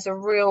there's a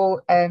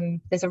real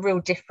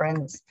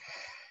difference.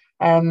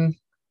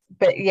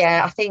 But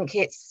yeah, I think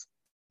it's,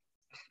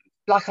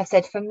 like I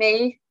said, for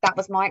me, that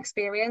was my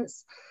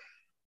experience.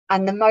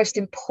 And the most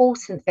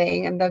important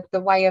thing, and the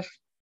way of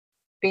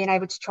being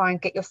able to try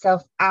and get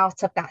yourself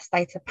out of that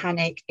state of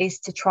panic, is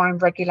to try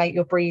and regulate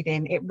your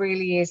breathing. It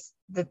really is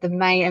the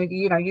main. I mean,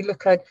 you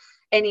look at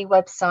any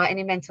website,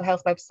 any mental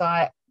health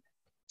website,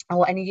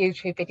 or any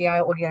YouTube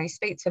video, or you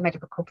speak to a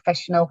medical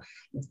professional,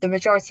 the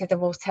majority of them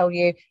will tell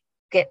you,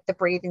 get the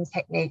breathing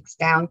techniques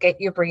down,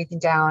 get your breathing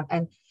down.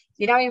 And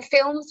in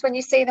films, when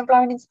you see them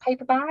blowing into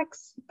paper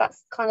bags,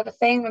 that's kind of a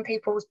thing when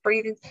people's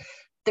breathing.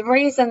 The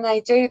reason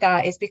they do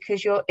that is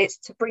because it's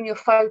to bring your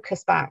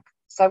focus back.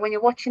 So when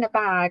you're watching a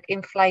bag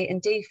inflate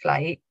and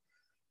deflate,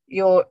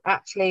 you're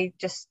actually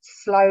just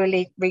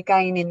slowly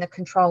regaining the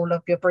control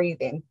of your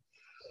breathing.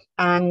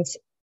 And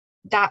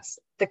that's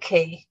the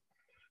key.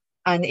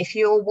 And if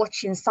you're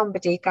watching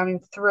somebody going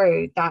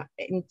through that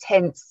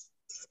intense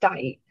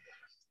state,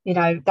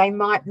 they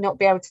might not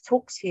be able to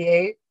talk to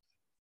you,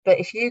 but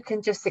if you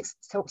can just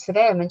talk to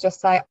them and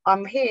just say,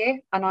 I'm here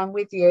and I'm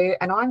with you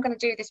and I'm going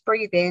to do this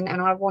breathing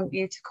and I want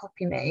you to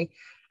copy me.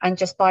 And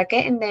just by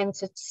getting them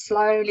to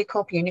slowly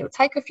copy you, and it will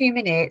take a few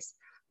minutes,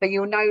 but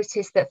you'll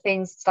notice that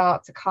things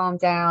start to calm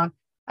down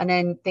and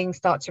then things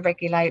start to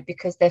regulate,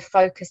 because they're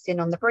focusing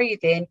on the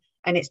breathing,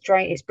 and it's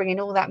bringing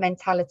all that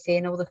mentality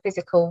and all the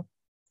physical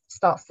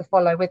starts to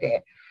follow with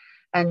it.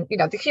 And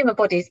the human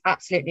body is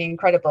absolutely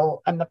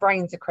incredible, and the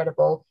brain's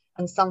incredible,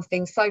 and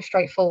something so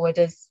straightforward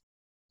as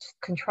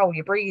control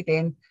your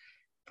breathing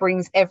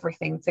brings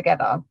everything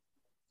together.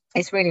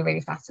 It's really,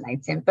 really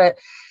fascinating. But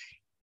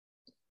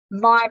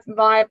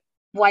my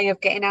way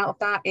of getting out of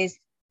that is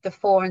the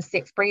 4 and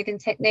 6 breathing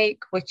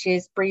technique, which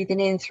is breathing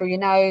in through your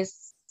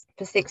nose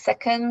for 6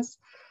 seconds,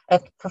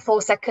 for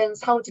 4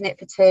 seconds, holding it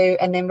for 2,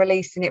 and then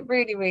releasing it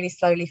really, really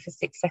slowly for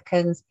 6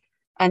 seconds,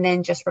 and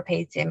then just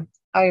repeating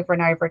over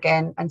and over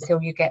again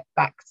until you get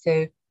back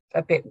to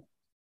a bit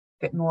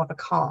more of a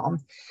calm.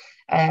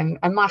 And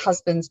my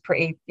husband's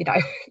pretty,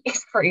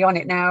 he's pretty on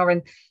it now,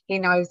 and he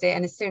knows it.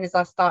 And as soon as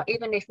I start,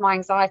 even if my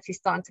anxiety is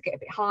starting to get a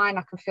bit high and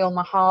I can feel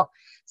my heart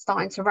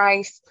starting to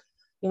race,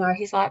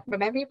 he's like,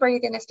 remember your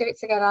breathing, let's do it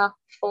together.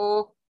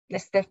 4,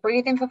 let's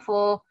breathe in for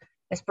 4,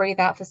 let's breathe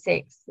out for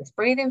 6, let's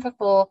breathe in for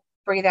 4,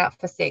 breathe out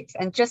for 6.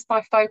 And just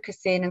by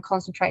focusing and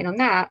concentrating on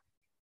that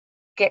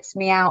gets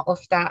me out of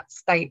that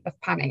state of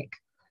panic.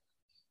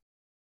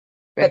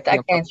 But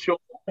again, I'm sure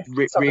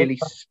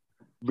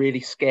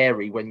really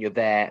scary when you're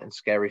there, and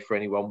scary for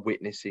anyone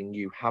witnessing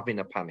you having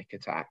a panic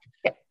attack.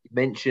 Yeah. You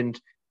mentioned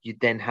you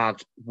then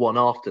had one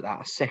after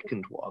that, a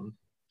second one.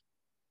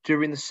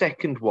 During the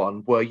second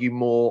one, were you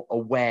more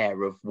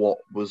aware of what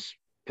was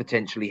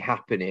potentially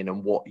happening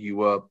and what you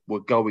were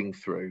going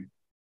through?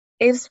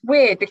 It's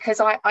weird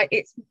because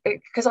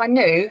because I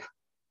knew,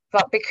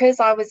 but because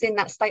I was in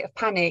that state of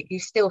panic, you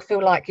still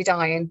feel like you're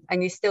dying,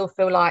 and you still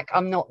feel like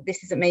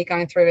this isn't me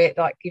going through it.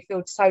 Like, you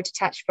feel so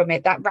detached from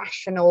it. That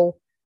rational,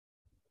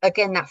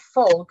 again, that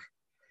fog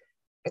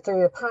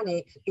through the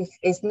panic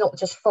is not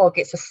just fog,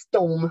 it's a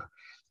storm.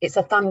 It's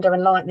a thunder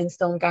and lightning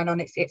storm going on.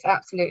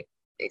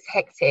 It's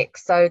hectic.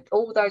 So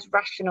all those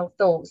rational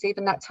thoughts,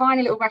 even that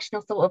tiny little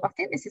rational thought of, I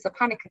think this is a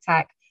panic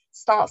attack,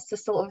 starts to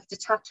sort of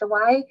detach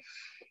away.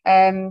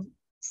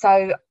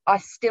 So I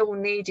still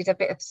needed a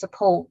bit of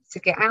support to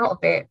get out of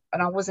it,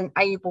 and I wasn't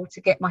able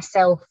to get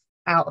myself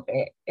out of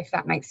it, if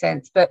that makes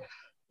sense. But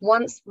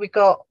once I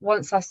got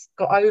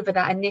over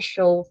that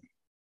initial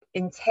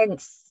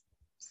intense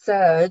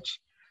surge,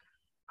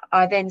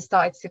 I then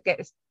started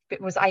to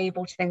was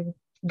able to then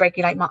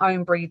regulate my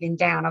own breathing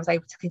down. I was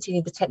able to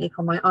continue the technique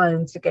on my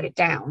own to get it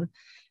down.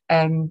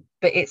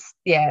 But it's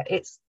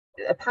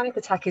a panic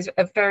attack is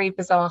a very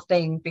bizarre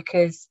thing,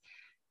 because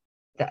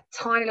that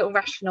tiny little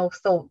rational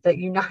thought that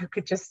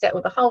could just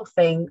settle the whole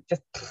thing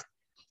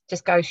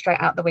just goes straight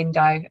out the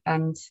window,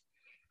 and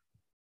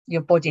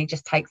your body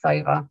just takes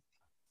over.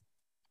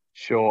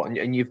 Sure.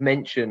 And you've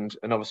mentioned,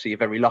 and obviously you're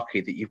very lucky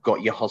that you've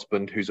got your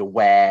husband who's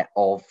aware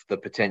of the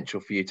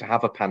potential for you to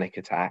have a panic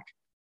attack.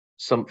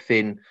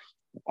 Something,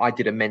 I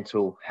did a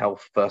mental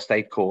health first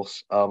aid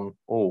course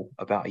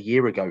about a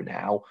year ago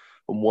now.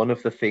 And one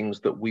of the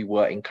things that we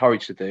were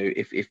encouraged to do,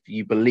 if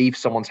you believe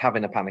someone's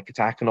having a panic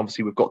attack, and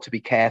obviously we've got to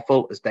be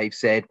careful, as Dave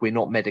said, we're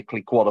not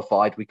medically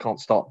qualified. We can't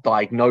start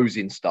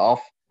diagnosing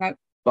stuff. No.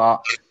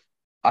 But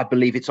I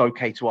believe it's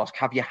okay to ask,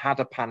 have you had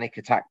a panic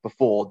attack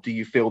before? Do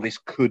you feel this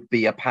could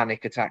be a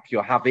panic attack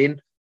you're having?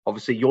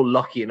 Obviously, you're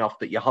lucky enough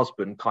that your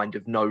husband kind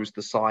of knows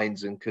the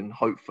signs and can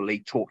hopefully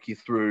talk you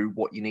through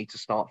what you need to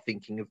start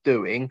thinking of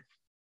doing.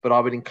 But I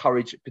would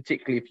encourage,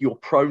 particularly if you're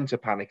prone to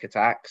panic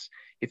attacks,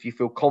 if you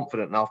feel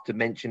confident enough to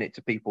mention it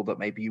to people that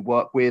maybe you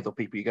work with or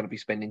people you're going to be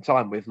spending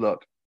time with,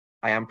 look,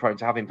 I am prone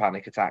to having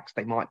panic attacks.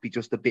 They might be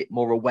just a bit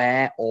more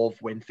aware of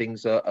when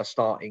things are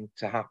starting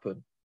to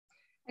happen.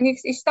 And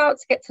you start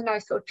to get to know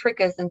sort of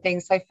triggers and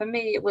things. So for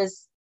me, it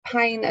was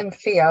pain and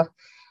fear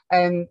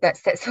that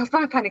sets off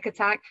my panic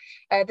attack.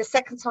 The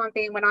second time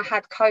being when I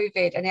had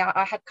COVID, and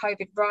I had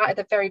COVID right at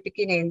the very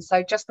beginning.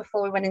 So just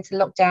before we went into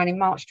lockdown in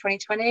March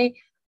 2020,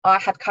 I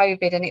had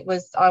COVID, and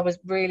I was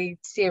really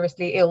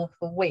seriously ill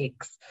for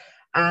weeks.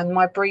 And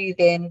my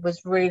breathing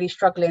was really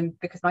struggling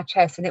because my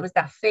chest, and it was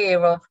that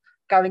fear of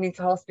going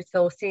into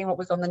hospital, seeing what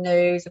was on the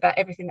news about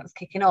everything that was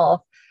kicking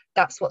off.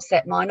 That's what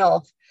set mine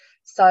off.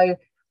 So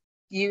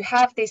you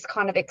have this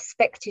kind of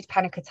expected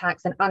panic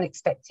attacks and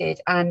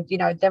unexpected, and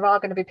there are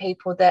going to be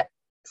people that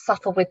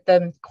suffer with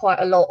them quite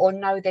a lot or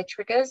know their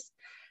triggers.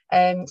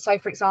 So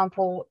for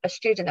example, a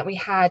student that we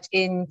had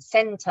in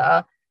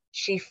centre,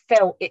 she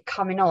felt it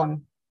coming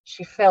on.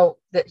 She felt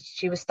that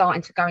she was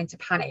starting to go into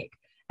panic,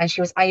 and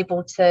she was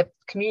able to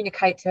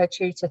communicate to her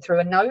tutor through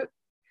a note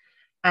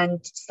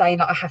and saying,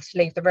 like, I have to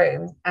leave the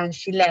room, and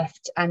she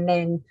left. And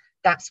then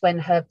that's when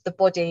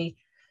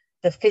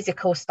the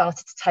physical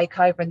started to take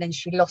over, and then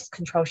she lost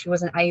control. She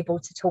wasn't able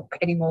to talk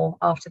anymore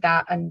after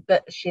that.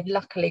 But she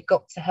luckily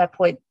got to a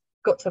point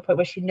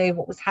where she knew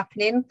what was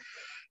happening.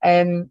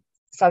 So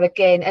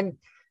again, and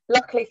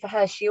luckily for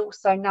her, she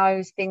also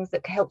knows things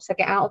that helps her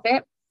get out of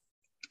it.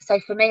 So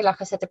for me,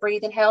 like I said, the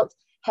breathing helped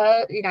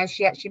her.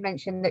 She actually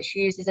mentioned that she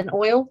uses an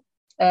oil,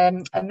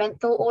 a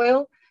menthol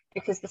oil,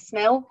 because the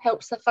smell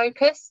helps her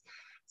focus.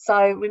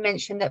 So we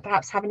mentioned that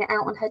perhaps having it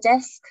out on her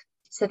desk,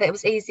 so that it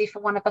was easy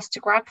for one of us to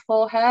grab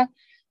for her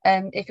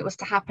if it was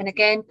to happen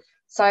again.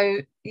 So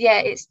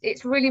yeah,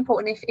 it's really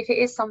important if it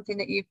is something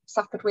that you've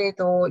suffered with,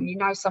 or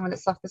someone that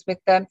suffers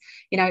with them,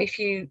 if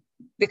you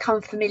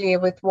become familiar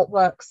with what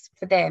works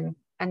for them.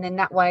 And then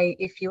that way,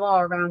 if you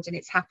are around and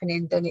it's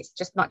happening, then it's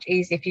just much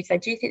easier if you say,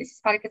 do you think this is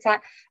a panic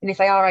attack? And if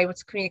they are able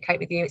to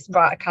communicate with you, it's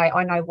right, okay,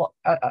 I know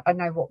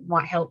what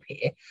might help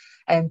here.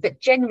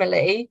 But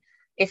generally,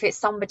 if it's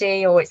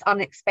somebody or it's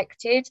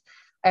unexpected,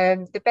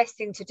 the best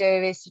thing to do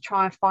is to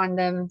try and find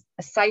them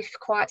a safe,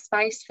 quiet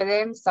space for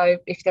them. So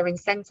if they're in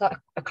centre,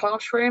 a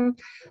classroom,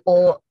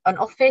 or an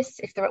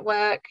office if they're at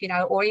work,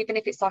 or even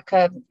if it's like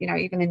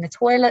even in the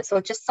toilets, or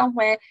just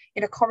somewhere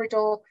in a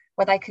corridor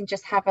where they can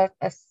just have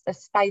a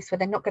space where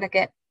they're not going to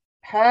get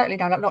hurt,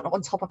 not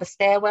on top of a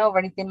stairwell or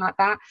anything like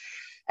that.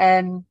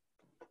 And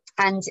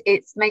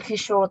it's making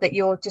sure that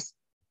you're just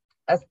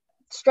as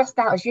stressed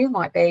out as you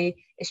might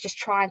be. It's just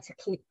trying to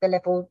keep the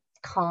level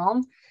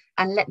calm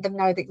and let them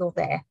know that you're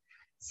there.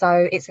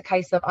 So it's a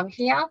case of, I'm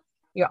here,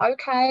 you're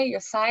okay, you're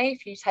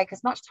safe, you take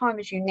as much time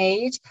as you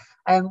need.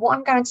 What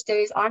I'm going to do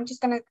is I'm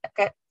just going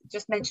to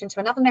just mention to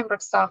another member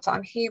of staff that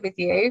I'm here with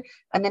you,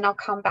 and then I'll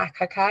come back,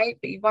 okay?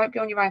 But you won't be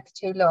on your own for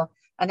too long.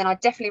 And then I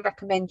definitely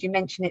recommend you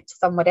mention it to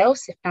someone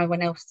else if no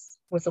one else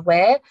was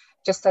aware,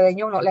 just so then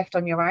you're not left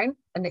on your own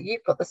and that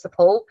you've got the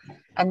support.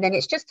 And then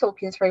it's just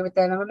talking through with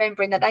them and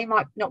remembering that they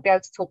might not be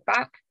able to talk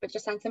back, but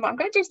just saying to them, I'm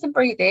going to do some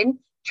breathing,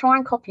 try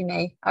and copy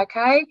me,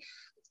 okay?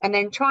 And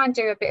then try and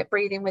do a bit of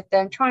breathing with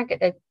them, try and get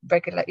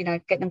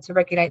them to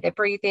regulate their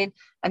breathing.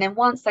 And then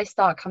once they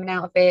start coming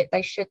out of it,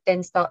 they should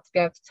then start to be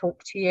able to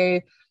talk to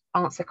you,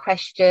 answer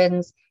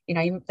questions.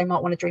 They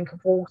might want a drink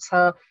of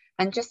water.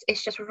 And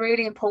it's just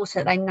really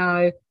important that they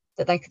know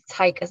that they can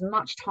take as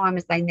much time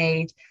as they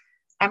need.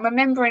 And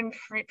remembering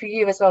for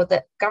you as well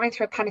that going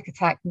through a panic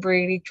attack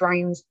really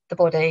drains the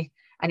body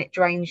and it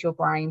drains your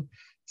brain.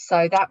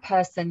 So that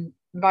person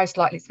most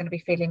likely is going to be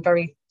feeling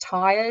very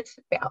tired,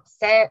 a bit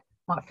upset,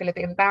 might feel a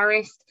bit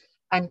embarrassed,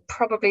 and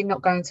probably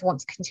not going to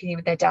want to continue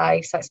with their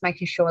day. So it's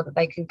making sure that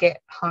they can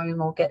get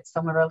home or get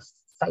somewhere else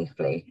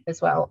safely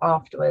as well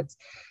afterwards.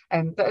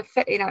 But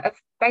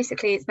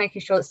basically it's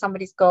making sure that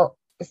somebody's got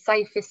the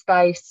safest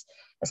space,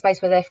 a space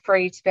where they're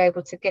free to be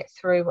able to get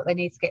through what they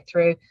need to get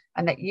through,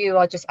 and that you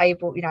are just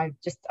able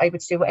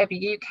to do whatever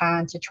you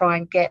can to try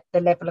and get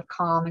the level of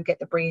calm and get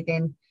the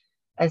breathing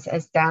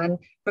as down.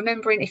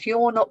 Remembering, if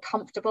you're not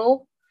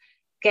comfortable,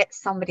 get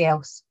somebody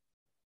else.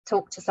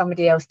 Talk to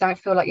somebody else. Don't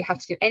feel like you have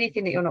to do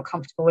anything that you're not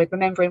comfortable with.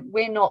 Remembering,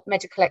 we're not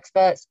medical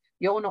experts.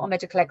 You're not a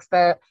medical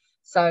expert.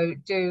 So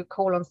do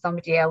call on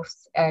somebody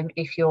else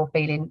if you're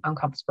feeling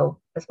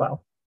uncomfortable as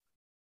well.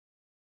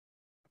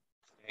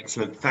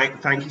 Excellent.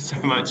 Thank you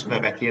so much for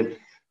that, Becky. And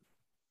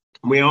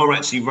we are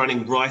actually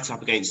running right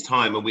up against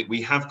time, and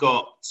we have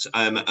got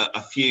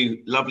a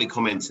few lovely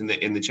comments in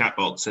the chat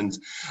box, and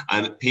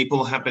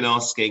people have been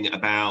asking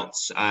about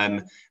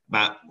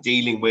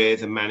dealing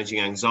with and managing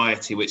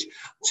anxiety, which,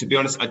 to be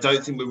honest, I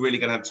don't think we're really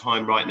going to have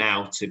time right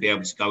now to be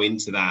able to go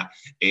into that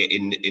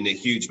in a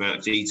huge amount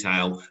of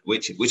detail,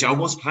 which I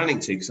was planning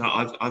to, because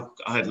I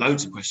had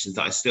loads of questions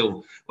that I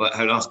still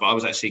haven't asked, but I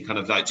was actually kind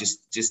of like just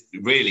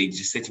really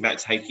sitting back,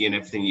 taking in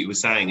everything you were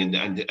saying,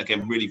 and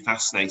again, really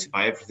fascinated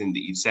by everything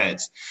that you said.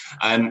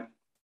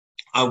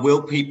 I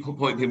will point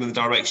people in the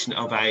direction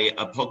of a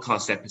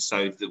podcast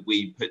episode that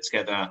we put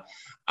together,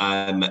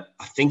 I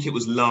think it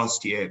was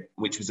last year,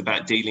 which was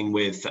about dealing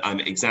with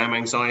exam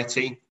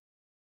anxiety.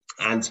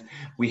 And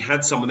we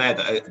had someone there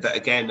that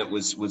again, that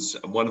was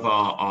one of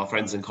our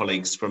friends and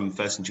colleagues from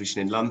First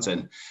Intuition in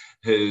London,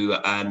 who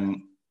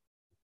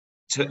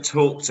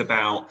talked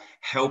about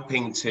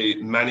helping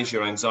to manage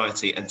your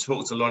anxiety, and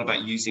talked a lot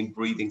about using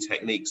breathing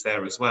techniques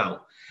there as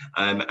well.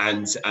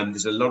 And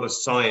there's a lot of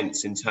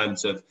science in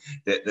terms of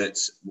that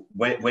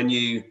when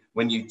you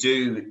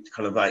do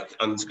kind of like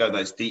undergo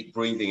those deep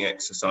breathing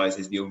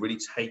exercises, you're really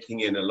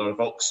taking in a lot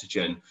of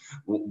oxygen.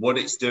 What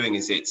it's doing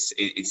is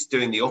it's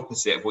doing the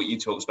opposite of what you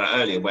talked about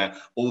earlier, where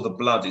all the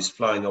blood is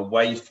flowing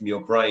away from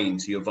your brain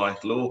to your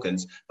vital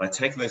organs. By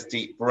taking those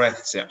deep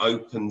breaths, it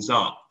opens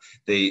up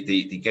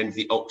getting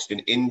the oxygen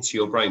into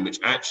your brain, which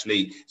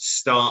actually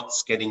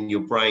starts getting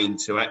your brain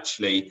to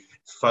actually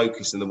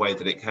focus in the way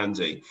that it can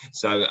do.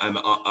 So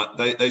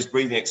those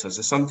breathing exercises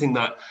are something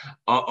that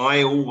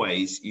I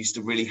always used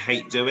to really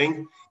hate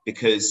doing,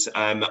 because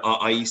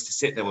I used to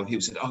sit there when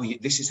people said, oh,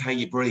 this is how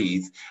you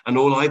breathe. And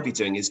all I'd be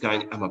doing is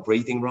going, am I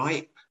breathing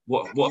right?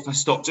 What if I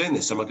stop doing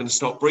this? Am I going to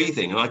stop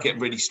breathing? And I get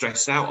really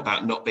stressed out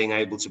about not being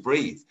able to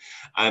breathe.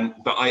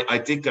 But I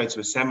did go to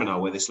a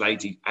seminar where this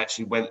lady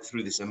actually went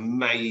through this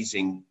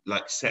amazing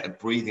set of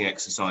breathing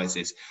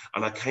exercises,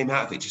 and I came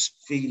out of it just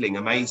feeling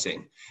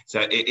amazing.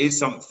 So it is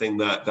something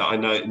that I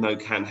know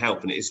can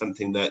help, and it is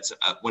something that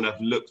when I've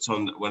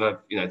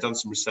done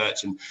some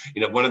research, and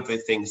one of the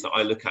things that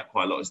I look at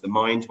quite a lot is the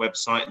Mind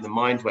website, and the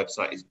Mind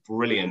website is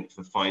brilliant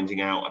for finding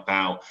out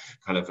about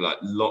kind of like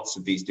lots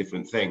of these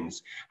different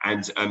things.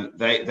 And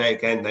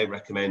they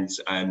recommend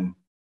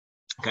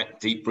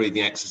deep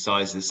breathing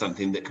exercises,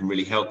 something that can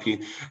really help you.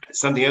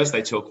 Something else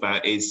they talk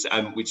about is,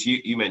 which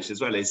you mentioned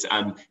as well, is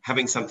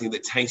having something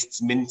that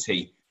tastes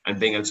minty and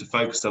being able to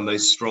focus on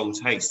those strong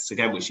tastes,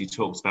 again, which you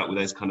talked about with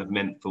those kind of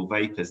menthol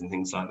vapors and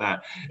things like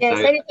that. Yeah,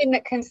 so anything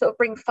that can sort of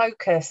bring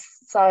focus.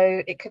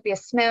 So it could be a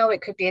smell,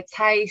 it could be a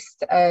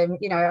taste.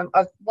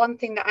 One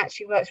thing that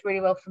actually works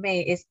really well for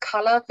me is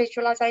colour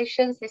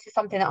visualizations. This is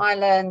something that I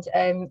learned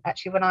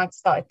actually when I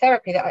started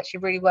therapy, that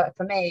actually really worked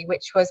for me,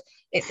 which was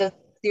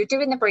you're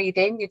doing the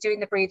breathing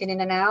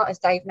in and out, as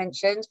Dave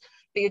mentioned,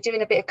 but you're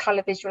doing a bit of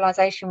colour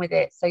visualization with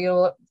it. So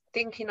you're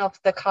thinking of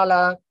the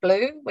colour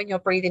blue when you're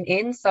breathing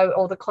in, so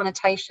all the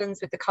connotations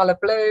with the colour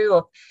blue,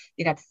 or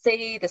the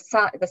sea, the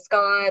sun, the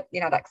sky,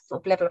 that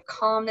sort of level of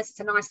calmness. It's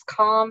a nice,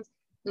 calm,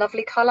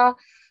 lovely colour.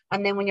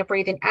 And then when you're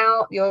breathing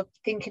out, you're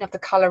thinking of the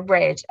colour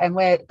red, and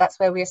that's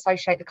where we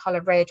associate the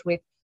colour red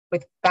with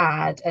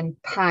bad and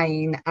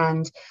pain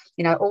and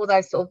all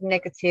those sort of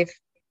negative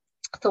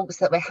thoughts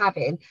that we're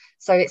having.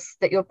 So it's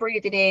that you're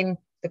breathing in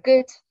the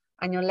good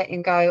and you're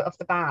letting go of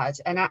the bad.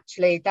 And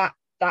actually that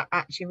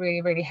actually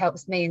really, really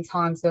helps me in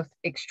times of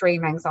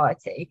extreme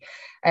anxiety.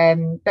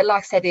 But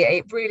like I said,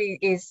 it really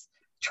is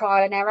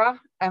trial and error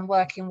and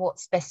working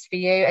what's best for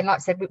you. And like I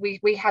said,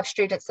 we have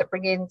students that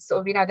bring in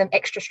sort of them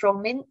extra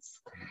strong mints,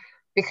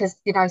 because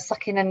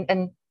sucking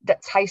and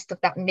that taste of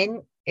that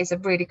mint is a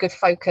really good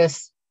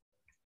focus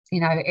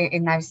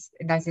in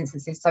those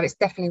instances. So it's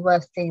definitely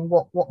worth seeing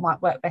what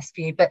might work best for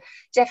you. But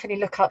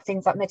definitely look up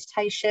things like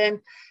meditation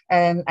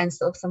and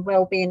sort of some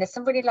well-being. There's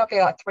some really lovely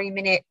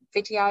 3-minute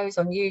videos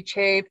on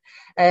YouTube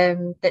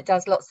that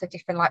does lots of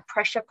different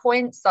pressure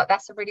points.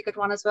 That's a really good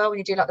one as well, when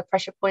you do the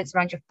pressure points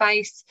around your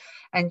face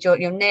and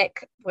your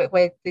neck,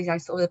 where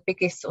sort of the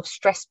biggest sort of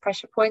stress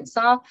pressure points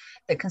are,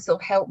 that can sort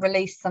of help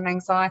release some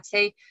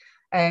anxiety.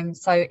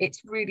 So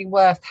it's really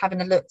worth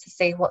having a look to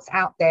see what's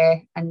out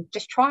there and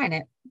just trying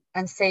it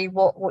and see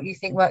what you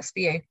think works for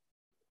you.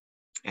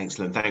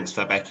 Excellent, thanks for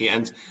that, Becky.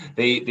 And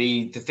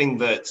the thing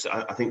that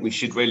I think we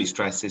should really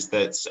stress is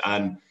that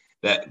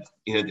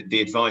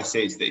the advice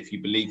is that if you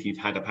believe you've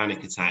had a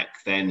panic attack,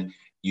 then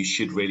you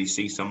should really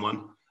see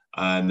someone.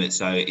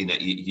 So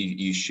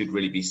you should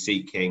really be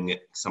seeking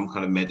some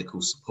kind of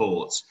medical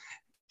support,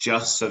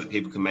 just so that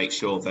people can make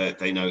sure that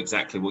they know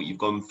exactly what you've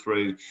gone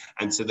through,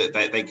 and so that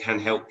they can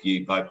help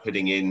you by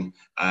putting in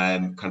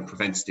kind of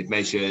preventative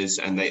measures,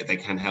 and they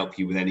can help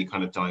you with any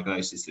kind of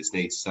diagnosis that's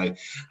needed. So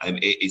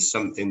it is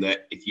something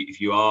that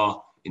if you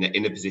are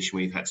in a position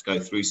where you've had to go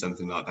through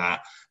something like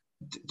that,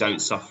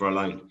 don't suffer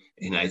alone.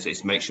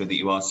 It's make sure that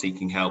you are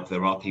seeking help.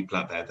 There are people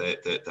out there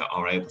that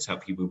are able to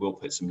help you. We will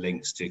put some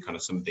links to kind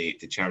of some of the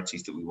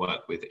charities that we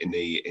work with in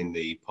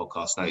the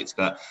podcast notes.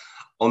 But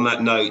on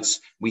that note,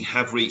 we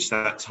have reached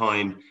that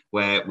time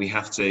where we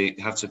have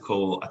to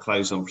call a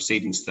close on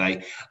proceedings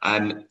today.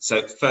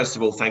 So first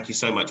of all, thank you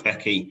so much,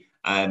 Becky,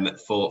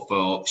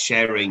 for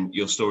sharing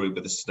your story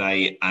with us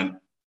today.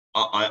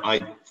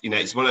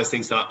 It's one of those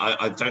things that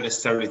I don't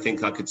necessarily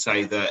think I could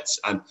say that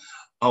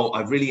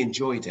I really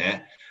enjoyed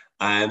it,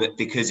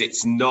 because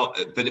it's not,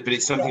 but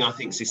it's something I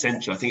think is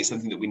essential. I think it's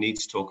something that we need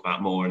to talk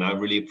about more, and I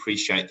really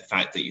appreciate the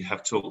fact that you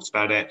have talked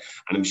about it.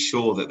 And I'm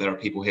sure that there are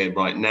people here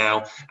right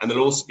now, and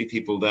there'll also be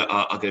people that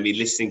are going to be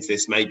listening to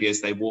this maybe as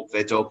they walk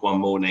their dog one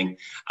morning,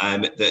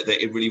 that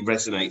it really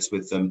resonates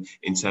with them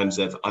in terms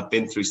of, I've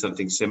been through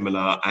something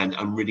similar, and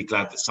I'm really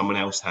glad that someone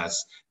else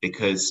has,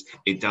 because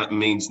it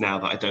means now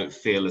that I don't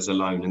feel as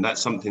alone. And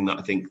that's something that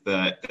I think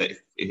that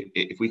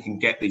if we can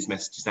get these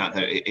messages out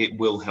there, it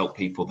will help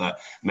people that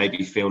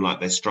maybe feel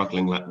like they're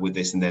struggling with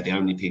this, and they're the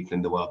only people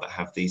in the world that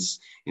have these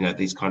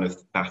kind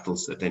of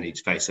battles that they need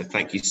to face. So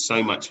thank you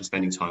so much for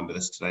spending time with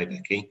us today,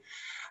 Becky.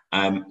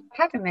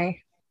 Having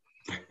me.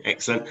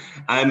 Excellent.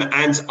 And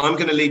I'm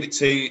going to leave it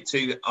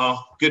to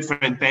our good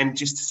friend Ben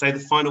just to say the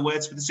final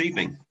words for this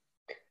evening.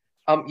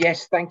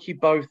 Yes, thank you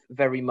both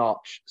very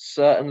much.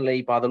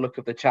 Certainly, by the look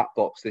of the chat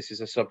box, this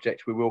is a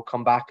subject we will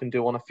come back and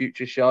do on a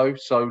future show.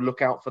 So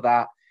look out for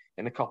that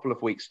in a couple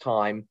of weeks'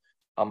 time.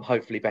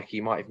 Hopefully, Becky,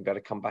 you might even be able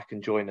to come back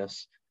and join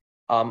us.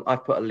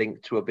 I've put a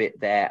link to a bit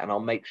there, and I'll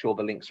make sure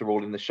the links are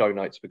all in the show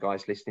notes for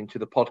guys listening to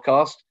the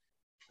podcast.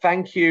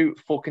 Thank you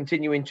for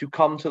continuing to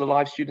come to the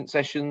live student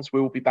sessions.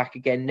 We will be back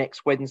again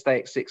next Wednesday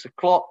at 6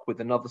 o'clock with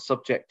another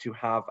subject to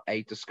have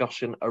a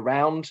discussion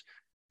around.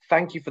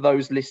 Thank you for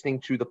those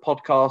listening to the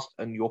podcast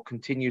and your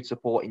continued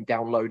support in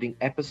downloading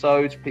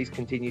episodes. Please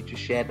continue to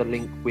share the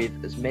link with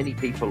as many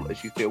people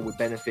as you feel would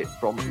benefit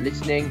from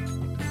listening.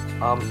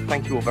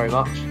 Thank you all very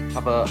much.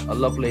 Have a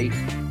lovely,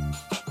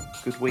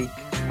 good week,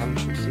 and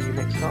we'll see you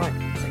next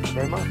time. Thank you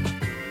very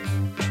much.